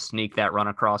to sneak that run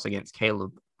across against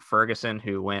Caleb Ferguson,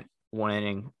 who went 1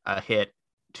 inning, a hit,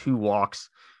 2 walks,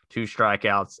 2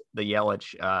 strikeouts. The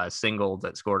Yelich single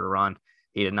that scored a run,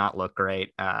 he did not look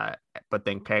great. But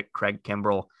then Craig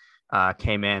Kimbrell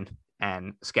came in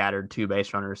and scattered 2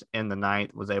 base runners in the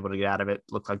 9th, was able to get out of it.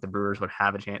 Looked like the Brewers would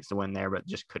have a chance to win there, but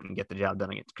just couldn't get the job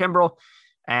done against Kimbrell.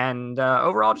 And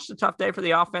overall, just a tough day for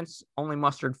the offense. Only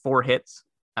mustered 4 hits.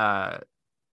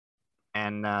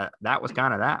 And that was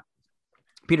kind of that.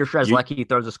 Peter Strzelecki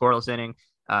throws a scoreless inning.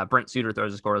 Brent Suter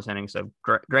throws a scoreless inning. So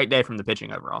great day from the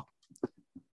pitching overall.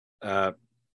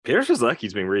 Peter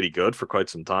Strzelecki's been really good for quite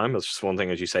some time. That's just one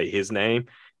thing, as you say, his name.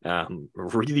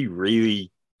 Really,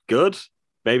 really good.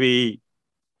 Maybe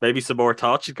maybe some more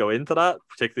thought should go into that,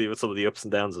 particularly with some of the ups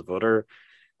and downs of other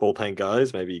bullpen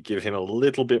guys. Maybe give him a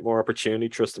little bit more opportunity,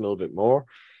 trust him a little bit more.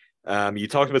 You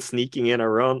talked about sneaking in a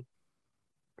run.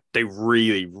 They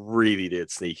really, really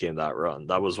did sneak in that run.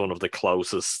 That was one of the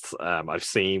closest I've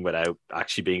seen without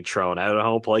actually being thrown out of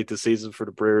home plate this season for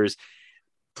the Brewers.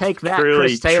 Take that,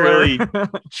 Chris Taylor.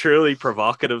 truly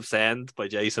provocative send by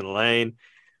Jason Lane.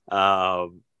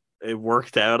 It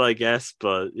worked out, I guess,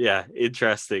 but yeah,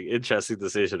 interesting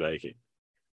decision making.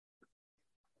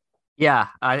 Yeah,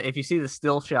 if you see the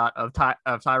still shot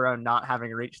of Tyrone not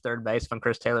having reached third base when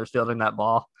Chris Taylor's fielding that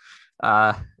ball,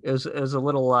 it was a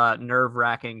little nerve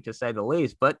wracking to say the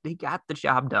least, but he got the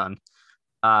job done.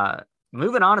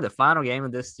 Moving on to the final game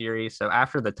of this series. So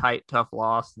after the tight, tough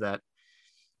loss that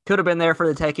could have been there for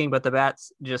the taking, but the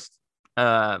bats just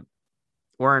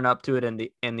weren't up to it in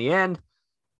the end.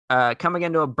 Coming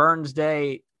into a Burns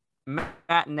Day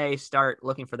matinee start,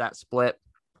 looking for that split,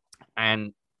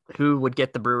 and who would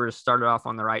get the Brewers started off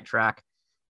on the right track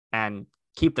and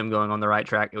keep them going on the right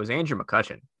track. It was Andrew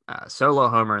McCutchen, solo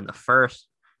homer in the first,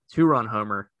 2-run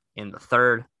homer in the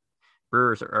third.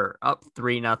 Brewers are up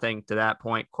 3-0 to that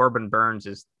point. Corbin Burns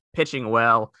is pitching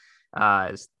well,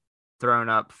 is thrown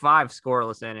up 5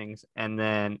 scoreless innings, and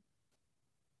then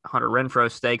Hunter Renfroe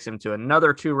stakes him to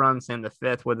another 2 runs in the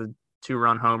fifth with a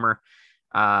 2-run homer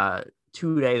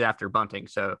 2 days after bunting.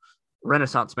 So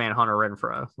Renaissance man Hunter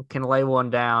Renfroe can lay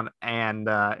one down and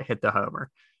hit the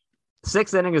homer.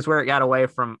 6th inning is where it got away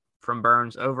from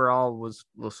Burns. Overall was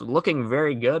looking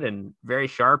very good and very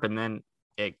sharp, and then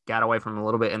it got away from him a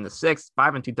little bit in the 6th.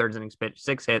 5 2/3 innings pitched,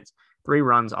 6 hits, 3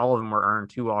 runs. All of them were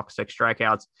earned, 2 walks, 6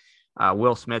 strikeouts.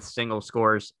 Will Smith single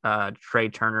scores, Trey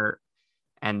Turner,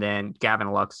 and then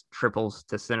Gavin Lux triples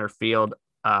to center field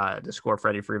to score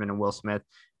Freddie Freeman and Will Smith.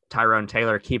 Tyrone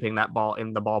Taylor keeping that ball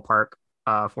in the ballpark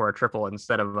for a triple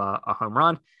instead of a home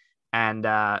run. And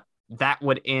that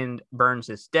would end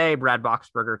Burns' day. Brad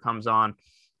Boxberger comes on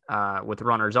with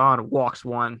runners on, walks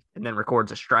 1, and then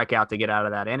records a strikeout to get out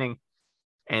of that inning.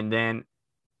 And then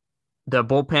the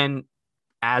bullpen,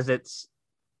 as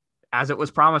it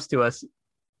was promised to us,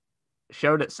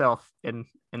 showed itself in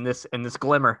this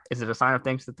glimmer. Is it a sign of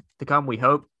things to come? We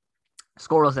hope.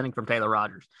 Scoreless inning from Taylor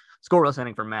Rogers. Scoreless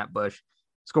inning from Matt Bush.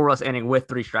 Scoreless inning with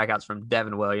 3 strikeouts from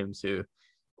Devin Williams, who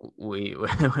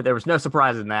there was no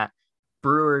surprise in that.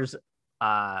 Brewers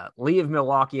leave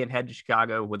Milwaukee and head to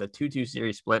Chicago with a 2-2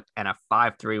 series split and a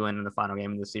 5-3 win in the final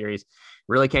game of the series.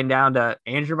 Really came down to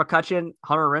Andrew McCutchen,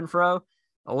 Hunter Renfroe,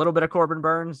 a little bit of Corbin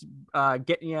Burns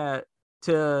getting you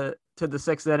to the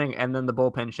 6th inning, and then the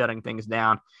bullpen shutting things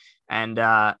down. And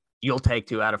you'll take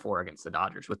 2 out of 4 against the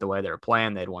Dodgers with the way they were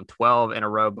playing. They'd won 12 in a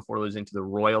row before losing to the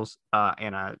Royals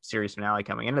in a series finale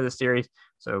coming into the series.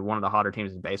 So one of the hotter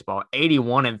teams in baseball.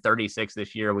 81-36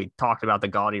 this year. We talked about the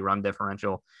gaudy run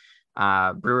differential.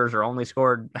 Brewers are only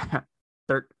outscored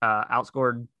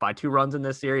by 2 runs in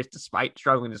this series, despite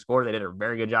struggling to score. They did a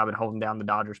very good job in holding down the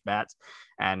Dodgers bats.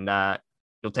 And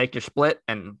you'll take your split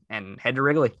and head to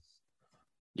Wrigley.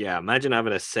 Yeah, imagine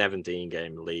having a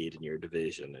 17-game lead in your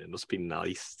division. It must be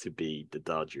nice to beat the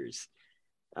Dodgers.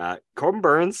 Corbin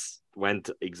Burns went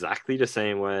exactly the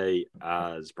same way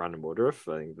as Brandon Woodruff.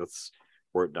 I think that's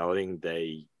worth noting.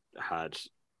 They had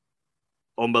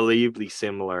unbelievably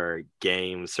similar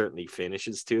games, certainly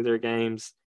finishes to their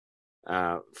games.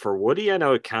 For Woody, I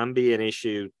know it can be an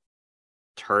issue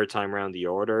 3rd time around the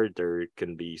order. There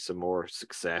can be some more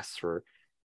success for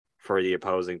the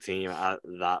opposing team at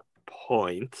that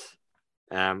point.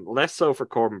 Less so for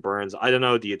Corbin Burns. I don't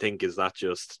know. Do you think is that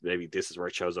just maybe this is where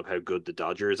it shows up how good the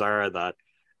Dodgers are, that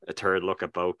a third look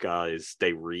at both guys,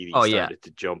 they really started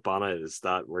to jump on it? Is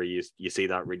that where you see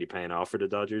that really paying off for the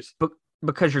Dodgers?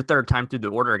 Because your 3rd time through the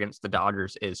order against the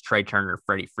Dodgers is Trey Turner,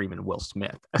 Freddie Freeman, Will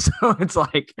Smith. So it's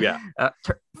like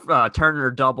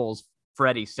Turner doubles,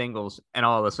 Freddie singles, and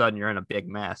all of a sudden you're in a big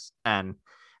mess. And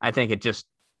I think it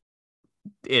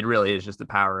really is just the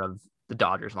power of the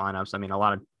Dodgers lineups. I mean, a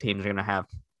lot of teams are going to have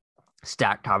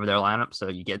stacked top of their lineup. So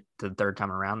you get to the 3rd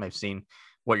time around, they've seen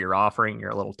what you're offering. You're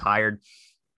a little tired.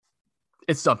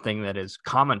 It's something that is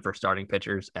common for starting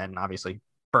pitchers. And obviously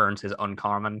Burns is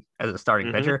uncommon as a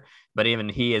starting pitcher, but even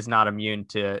he is not immune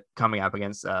to coming up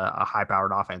against a high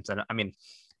powered offense. And I mean,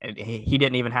 he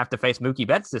didn't even have to face Mookie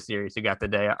Betts this series, who got the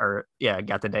day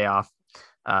off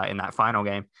in that final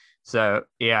game. So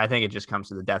yeah, I think it just comes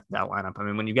to the death of that lineup. I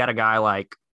mean, when you got a guy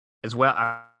like, as well,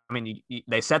 I mean,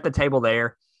 they set the table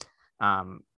there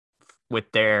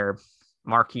with their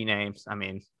marquee names. I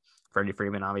mean, Freddie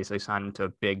Freeman obviously signed him to a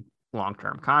big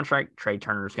long-term contract. Trey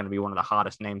Turner is going to be one of the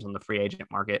hottest names on the free agent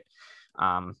market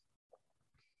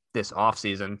this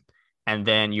offseason. And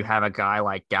then you have a guy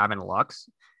like Gavin Lux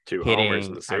 2 homers in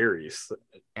hitting the series,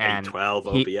 and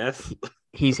 12 he, OPS.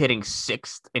 he's hitting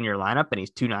sixth in your lineup, and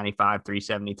he's 295,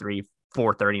 373,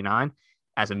 439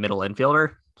 as a middle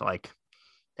infielder. So like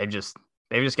they've just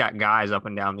got guys up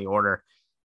and down the order.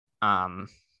 And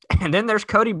then there's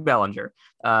Cody Bellinger,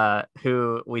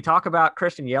 who we talk about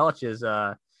Christian Yelich's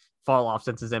fall off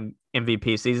since his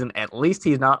MVP season. At least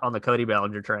he's not on the Cody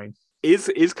Bellinger train.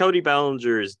 Is Cody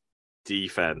Bellinger's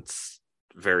defense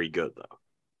very good though,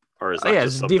 or is that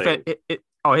just something?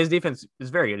 His defense is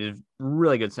very good. He's a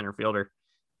really good center fielder,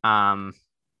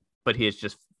 but he is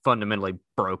just fundamentally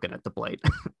broken at the plate.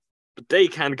 But they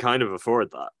can kind of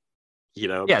afford that,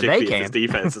 Yeah, particularly they can. if his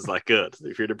defense is that good.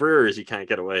 If you're the Brewers, you can't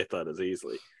get away with that as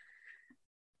easily.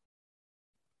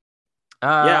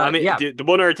 The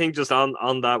one other thing just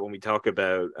on that, when we talk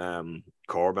about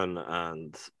Corbin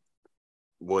and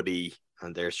Woody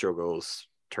and their struggles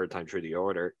third time through the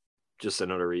order, just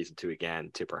another reason to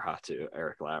again tip our hat to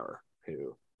Eric Lauer,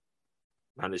 who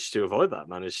managed to avoid that,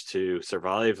 managed to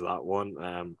survive that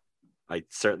one. I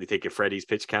certainly think if Freddie's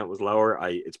pitch count was lower,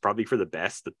 it's probably for the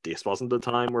best that this wasn't the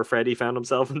time where Freddie found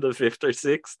himself in the 5th or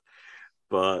 6th.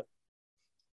 But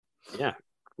yeah,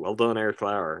 well done, Eric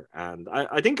Lauer. And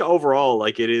I think overall,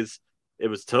 like it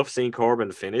was tough seeing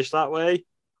Corbin finish that way,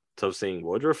 tough seeing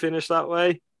Woodruff finish that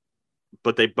way,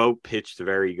 but they both pitched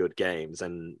very good games.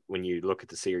 And when you look at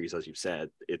the series, as you've said,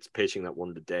 it's pitching that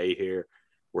won the day here.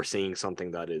 We're seeing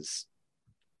something that is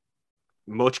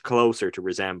much closer to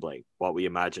resembling what we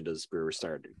imagined as Brewers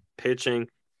started pitching.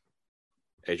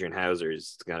 Adrian Hauser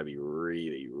is going to be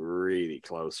really, really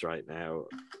close right now.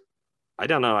 I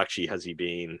don't know, actually, has he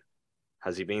been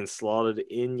slotted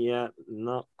in yet?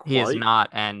 Not quite. He is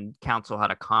not, and Council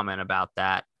had a comment about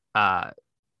that to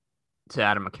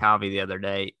Adam McCalvey the other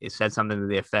day. It said something to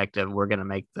the effect of, we're going to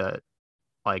make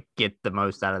get the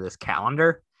most out of this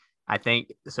calendar. I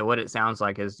think, so what it sounds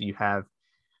like is you have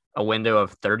a window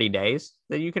of 30 days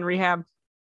that you can rehab.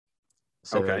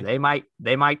 So okay.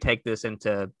 they might take this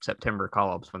into September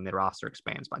call-ups when the roster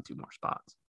expands by 2 more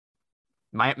spots.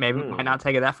 Might not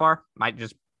take it that far. Might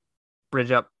just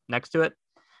bridge up next to it.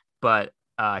 But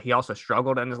he also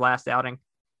struggled in his last outing.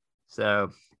 So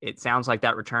it sounds like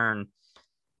that return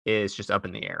is just up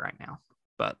in the air right now.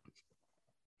 But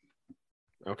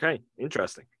okay,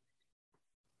 interesting.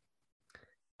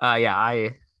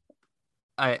 I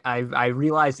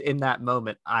realized in that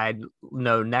moment I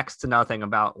know next to nothing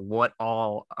about what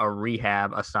all a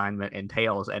rehab assignment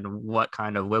entails and what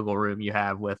kind of wiggle room you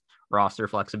have with roster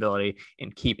flexibility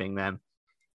in keeping them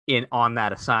on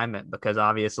that assignment, because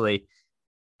obviously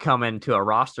coming to a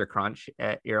roster crunch,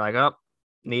 you're like, oh,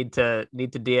 need to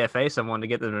DFA someone to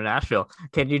get them to Nashville.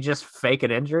 Can you just fake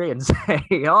an injury and say,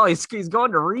 oh, he's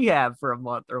going to rehab for a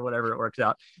month or whatever it works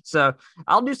out? So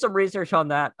I'll do some research on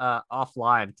that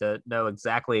offline to know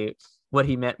exactly what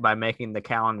he meant by making the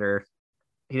calendar.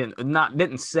 He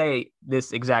didn't say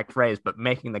this exact phrase, but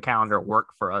making the calendar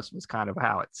work for us was kind of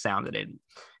how it sounded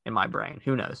in my brain.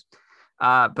 Who knows?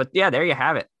 But yeah, there you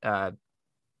have it.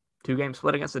 2-game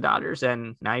split against the Dodgers,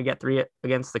 and now you get 3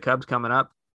 against the Cubs coming up.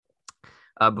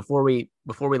 Before we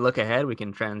look ahead, we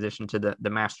can transition to the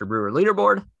Master Brewer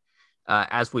leaderboard.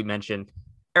 As we mentioned,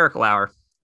 Eric Lauer,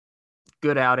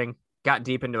 good outing, got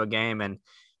deep into a game, and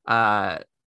a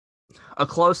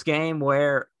close game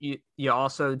where you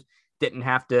also didn't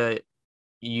have to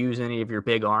use any of your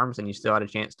big arms, and you still had a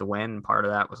chance to win. And part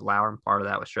of that was Lauer, and part of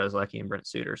that was Strzelecki and Brent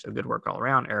Suter. So good work all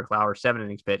around. Eric Lauer, 7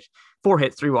 innings pitched, 4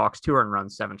 hits, 3 walks, 2 earned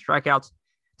runs, 7 strikeouts.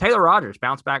 Taylor Rogers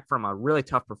bounced back from a really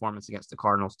tough performance against the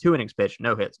Cardinals. 2 innings pitched,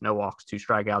 no hits, no walks, 2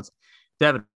 strikeouts.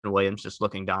 Devin Williams just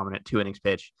looking dominant. 2 innings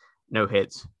pitched, no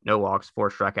hits, no walks,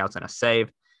 4 strikeouts, and a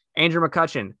save. Andrew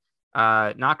McCutchen,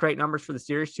 not great numbers for the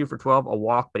series, 2 for 12, a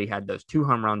walk, but he had those 2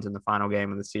 home runs in the final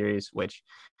game of the series, which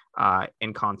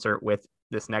in concert with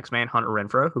this next man, Hunter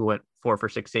Renfroe, who went 4 for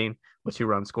 16 with 2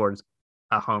 runs scored,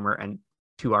 a homer, and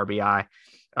 2 RBI.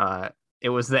 It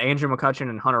was the Andrew McCutchen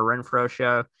and Hunter Renfroe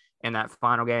show in that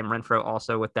final game. Renfroe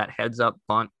also with that heads-up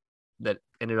bunt that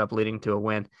ended up leading to a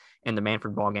win in the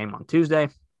Manfred ball game on Tuesday.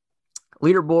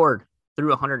 Leaderboard through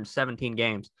 117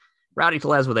 games. Rowdy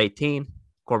Tellez with 18.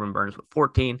 Corbin Burns with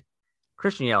 14.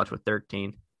 Christian Yelich with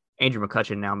 13. Andrew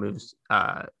McCutchen now moves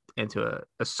into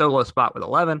a solo spot with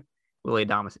 11. Willie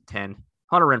Adames at 10.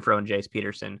 Hunter Renfroe and Jace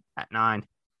Peterson at 9.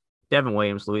 Devin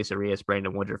Williams, Luis Arias,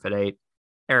 Brandon Woodruff at 8.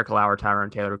 Eric Lauer, Tyrone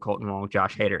Taylor, Colton Wong,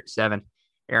 Josh Hader at 7.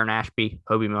 Aaron Ashby,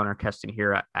 Hobie Milner, Keston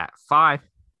Hiura at 5.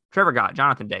 Trevor Gott,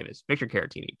 Jonathan Davis, Victor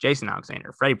Caratini, Jason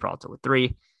Alexander, Freddie Peralta with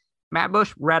 3. Matt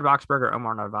Bush, Brad Boxberger,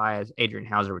 Omar Narvaez, Adrian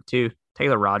Hauser with 2.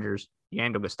 Taylor Rogers,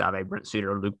 Yandel Gustave, Brent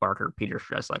Suter, Luke Barker, Peter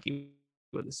Strzelecki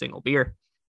with a single beer.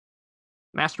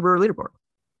 Master Brewer Leaderboard.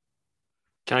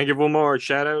 Can I give one more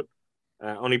shout out?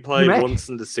 Only played once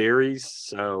in the series,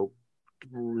 so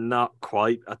not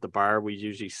quite at the bar we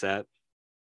usually set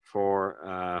for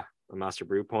a Master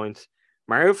Brew point.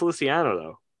 Mario Feliciano,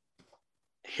 though,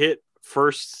 hit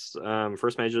first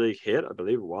major league hit, I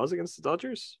believe it was against the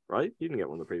Dodgers, right? He didn't get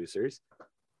one in the previous series.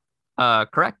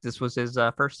 Correct. This was his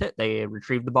first hit. They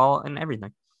retrieved the ball and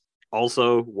everything.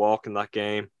 Also, walk in that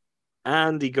game,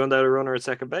 and he gunned out a runner at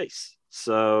second base.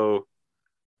 So,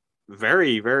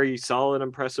 very, very solid,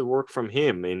 impressive work from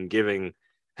him in giving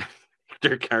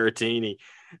Victor Caratini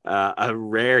a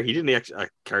rare. He didn't actually.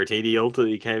 Caratini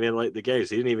ultimately came in late the game,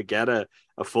 so he didn't even get a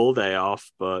full day off.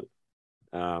 But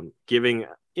giving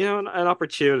an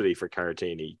opportunity for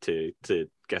Caratini to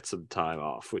get some time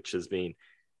off, which has been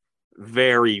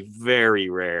very, very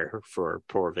rare for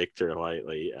poor Victor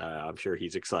lately. I'm sure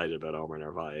he's excited about Omar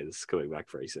Narvaez coming back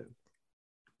very soon.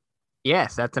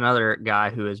 Yes, that's another guy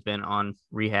who has been on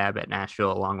rehab at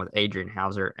Nashville along with Adrian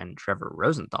Hauser and Trevor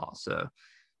Rosenthal. So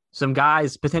some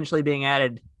guys potentially being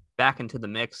added back into the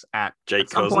mix at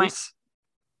some point.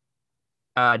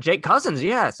 Jake Cousins,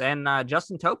 yes, and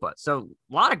Justin Topa. So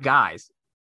a lot of guys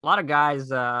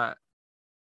that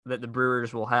the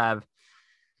Brewers will have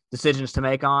decisions to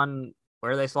make on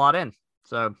where they slot in.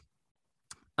 So,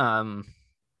 and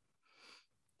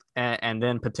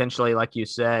then potentially, like you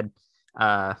said,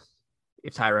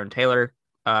 if Tyrone Taylor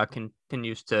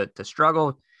continues to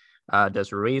struggle,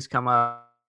 does Ruiz come up?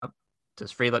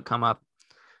 Does Frelick come up?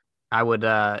 I would,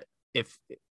 if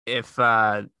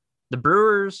the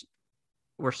Brewers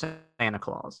were Santa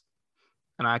Claus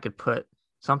and I could put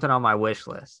something on my wish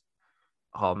list,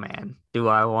 oh man, do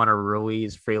I want a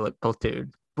Ruiz Frelick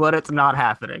platoon? But it's not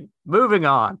happening. Moving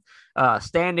on.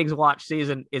 Standings watch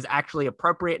season is actually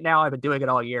appropriate now. I've been doing it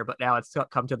all year, but now it's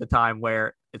come to the time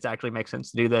where it actually makes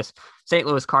sense to do this. St.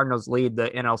 Louis Cardinals lead the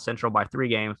NL Central by 3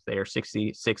 games. They are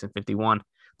 66 and 51.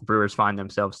 The Brewers find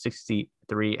themselves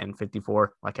 63 and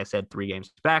 54. Like I said, 3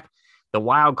 games back. The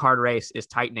wild card race is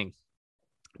tightening.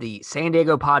 The San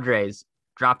Diego Padres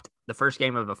dropped the first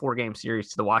game of a 4-game series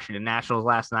to the Washington Nationals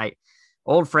last night.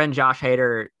 Old friend Josh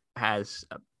Hader has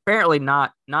apparently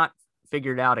not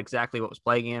figured out exactly what was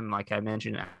plaguing him. Like I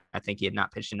mentioned, I think he had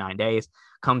not pitched in 9 days.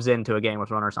 Comes into a game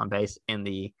with runners on base in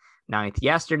the 9th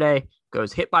yesterday.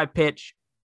 Goes hit by pitch,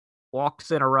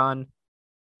 walks in a run,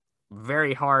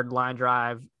 very hard line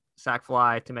drive, sac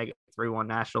fly to make it 3-1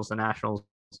 Nationals. The Nationals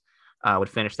would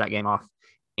finish that game off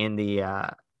in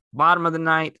the bottom of the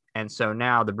 9th. And so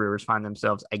now the Brewers find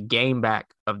themselves a game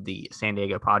back of the San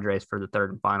Diego Padres for the 3rd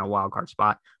and final wildcard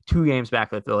spot. 2 games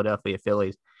back of the Philadelphia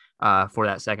Phillies for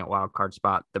that second wildcard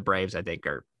spot. The Braves, I think,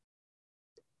 are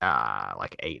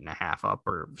like 8.5 up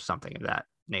or something of that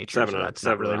nature.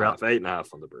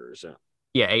 8.5 on the Brewers.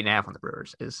 Yeah, 8.5 on the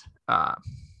Brewers is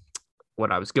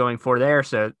what I was going for there.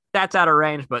 So that's out of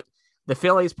range. But the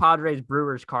Phillies, Padres,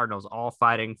 Brewers, Cardinals all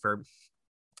fighting for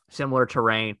similar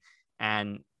terrain.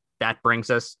 And that brings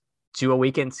us to a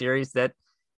weekend series that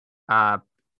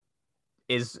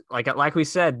is like we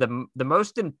said, the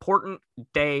most important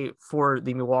day for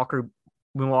the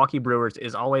Milwaukee Brewers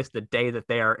is always the day that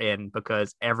they are in,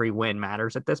 because every win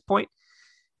matters at this point.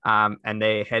 And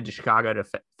they head to Chicago to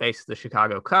face the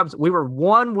Chicago Cubs. We were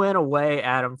 1 win away,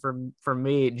 Adam, from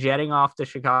me jetting off to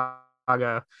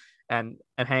Chicago and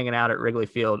hanging out at Wrigley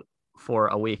Field for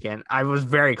a weekend. I was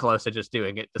very close to just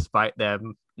doing it despite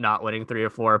them not winning 3 or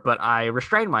 4, but I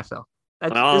restrained myself.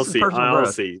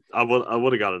 Honestly, I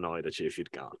would have got annoyed at you if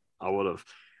you'd gone. I would have.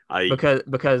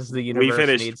 Because the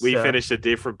universe we finished a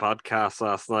different podcast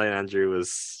last night. Andrew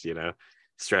was,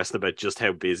 stressing about just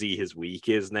how busy his week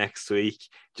is next week,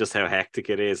 just how hectic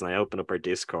it is. And I open up our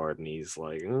Discord and he's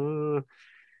like,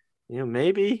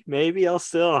 maybe I'll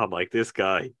still. I'm like, this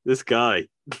guy,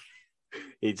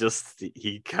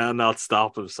 he cannot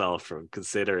stop himself from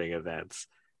considering events.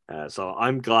 So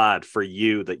I'm glad for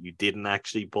you that you didn't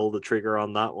actually pull the trigger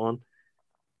on that one.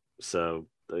 So,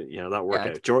 that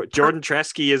worked out. Jordan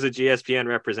Tresky is a GSPN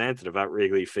representative at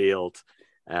Wrigley Field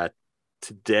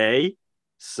today.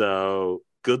 So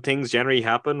good things generally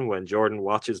happen when Jordan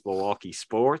watches Milwaukee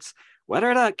sports.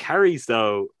 Whether that carries,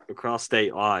 though, across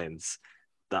state lines,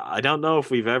 that I don't know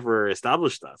if we've ever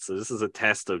established that. So this is a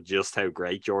test of just how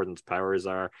great Jordan's powers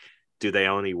are. Do they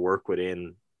only work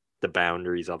within the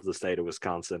boundaries of the state of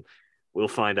Wisconsin? We'll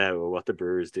find out what the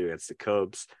Brewers do against the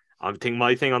Cubs.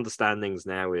 My thing on the standings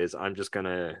now is I'm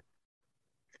gonna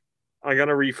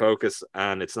refocus,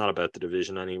 and it's not about the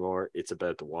division anymore. It's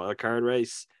about the wild card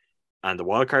race, and the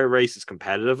wild card race is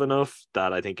competitive enough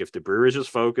that I think if the Brewers just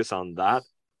focus on that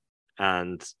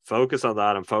and focus on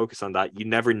that and focus on that. You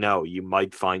never know. You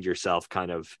might find yourself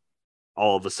kind of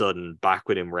all of a sudden back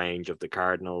within range of the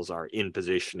Cardinals or in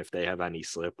position if they have any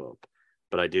slip up.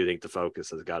 But I do think the focus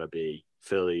has got to be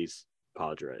Phillies,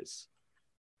 Padres.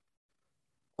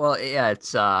 Well, yeah,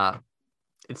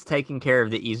 it's taking care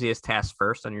of the easiest task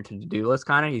first on your to-do list.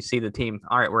 Kind of, you see the team.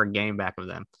 All right, we're a game back of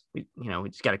them. We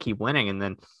just got to keep winning, and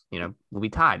then we'll be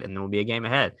tied, and then we'll be a game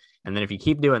ahead. And then if you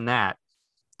keep doing that,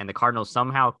 and the Cardinals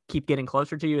somehow keep getting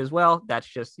closer to you as well, that's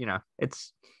just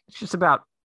it's just about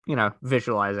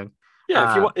visualizing.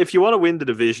 Yeah, if you want to win the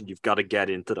division, you've got to get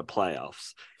into the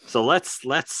playoffs. So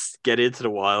let's get into the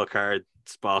wild card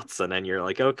spots, and then you're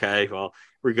like, okay, well,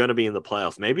 we're going to be in the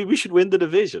playoffs. Maybe we should win the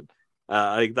division.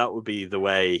 I think that would be the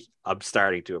way I'm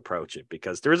starting to approach it,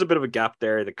 because there is a bit of a gap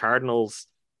there. The Cardinals,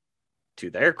 to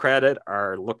their credit,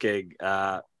 are looking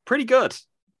pretty good.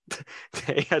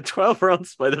 They had 12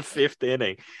 runs by the fifth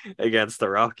inning against the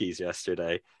Rockies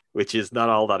yesterday, which is not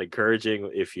all that encouraging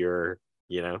if you're,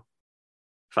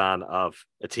 fan of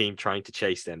a team trying to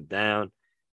chase them down.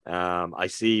 I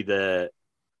see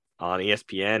on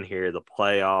ESPN here, the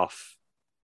playoff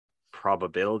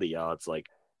probability odds, like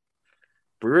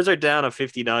Brewers are down at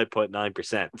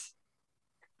 59.9%.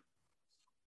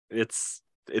 It's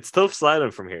tough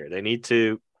sledding from here. They need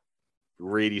to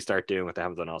really start doing what they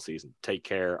haven't done all season. Take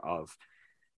care of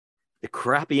the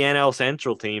crappy NL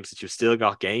Central teams that you've still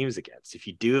got games against. If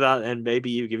you do that, then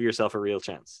maybe you give yourself a real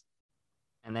chance.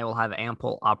 And they will have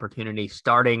ample opportunity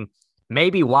starting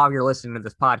maybe while you're listening to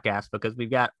this podcast, because we've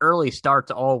got early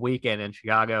starts all weekend in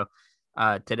Chicago.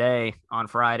 Today on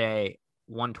Friday,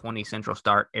 1:20 Central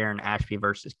start, Aaron Ashby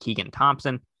versus Keegan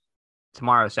Thompson.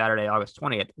 Tomorrow, Saturday, August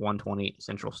 20th, 1:20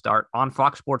 Central start. On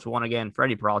Fox Sports 1 again,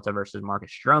 Freddie Peralta versus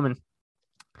Marcus Stroman.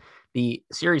 The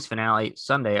series finale,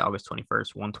 Sunday, August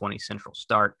 21st, 1:20 Central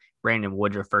start, Brandon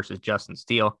Woodruff versus Justin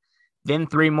Steele. Then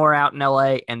 3 more out in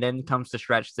LA, and then comes the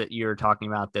stretch that you're talking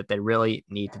about that they really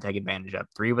need to take advantage of.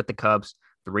 3 with the Cubs,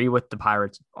 3 with the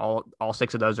Pirates. All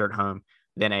 6 of those are at home.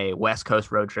 Then a West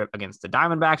Coast road trip against the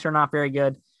Diamondbacks, who are not very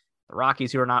good. The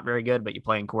Rockies, who are not very good, but you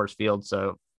play in Coors Field,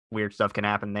 so weird stuff can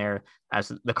happen there.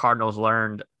 As the Cardinals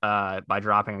learned by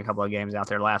dropping a couple of games out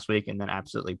there last week and then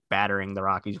absolutely battering the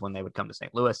Rockies when they would come to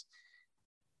St. Louis.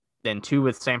 Then 2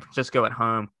 with San Francisco at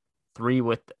home, 3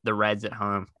 with the Reds at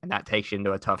home, and that takes you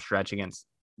into a tough stretch against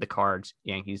the Cards,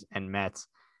 Yankees, and Mets.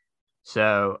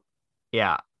 So,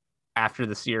 yeah, after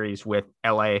the series with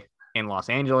LA and Los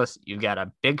Angeles, you've got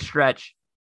a big stretch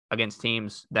against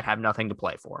teams that have nothing to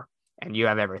play for, and you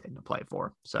have everything to play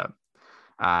for. So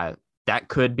that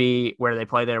could be where they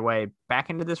play their way back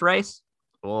into this race.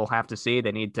 We'll have to see.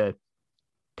 They need to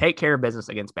take care of business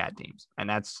against bad teams, and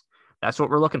that's what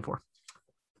we're looking for.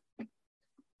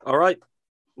 All right.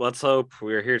 Let's hope.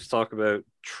 We're here to talk about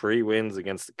 3 wins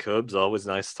against the Cubs. Always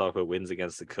nice to talk about wins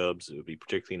against the Cubs. It would be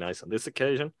particularly nice on this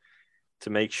occasion. To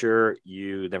make sure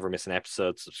you never miss an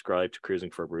episode, subscribe to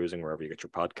Cruising for Bruising wherever you get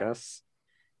your podcasts.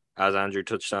 As Andrew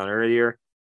touched on earlier,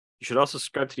 you should also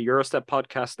subscribe to the Eurostep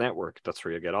Podcast Network. That's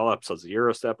where you get all episodes of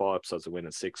Eurostep, all episodes of Win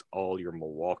in 6, all your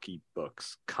Milwaukee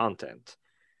Bucks content.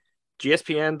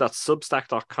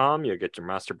 GSPN.substack.com. You'll get your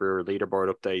Master Brewer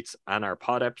leaderboard updates and our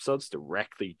pod episodes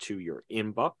directly to your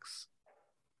inbox.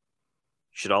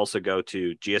 You should also go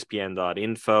to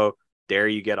gspn.info. There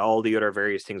you get all the other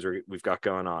various things we've got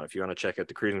going on. If you want to check out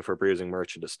the Cruising for Bruising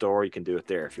merch in the store, you can do it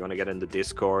there. If you want to get into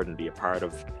Discord and be a part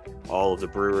of all of the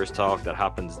Brewers talk that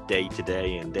happens day to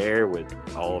day in there with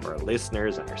all of our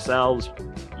listeners and ourselves,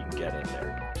 you can get in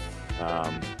there.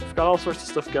 We've got all sorts of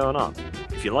stuff going on.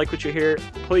 If you like what you hear,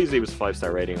 please leave us a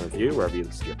 5-star rating and review wherever you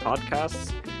listen to your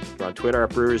podcasts. We're on Twitter at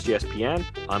BrewersGSPN.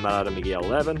 I'm at Adam Miguel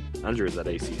 11. Andrew is at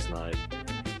AC Snide.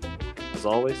 As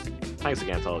always, thanks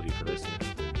again to all of you for listening.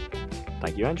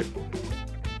 Thank you, Andrew.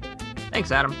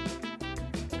 Thanks, Adam.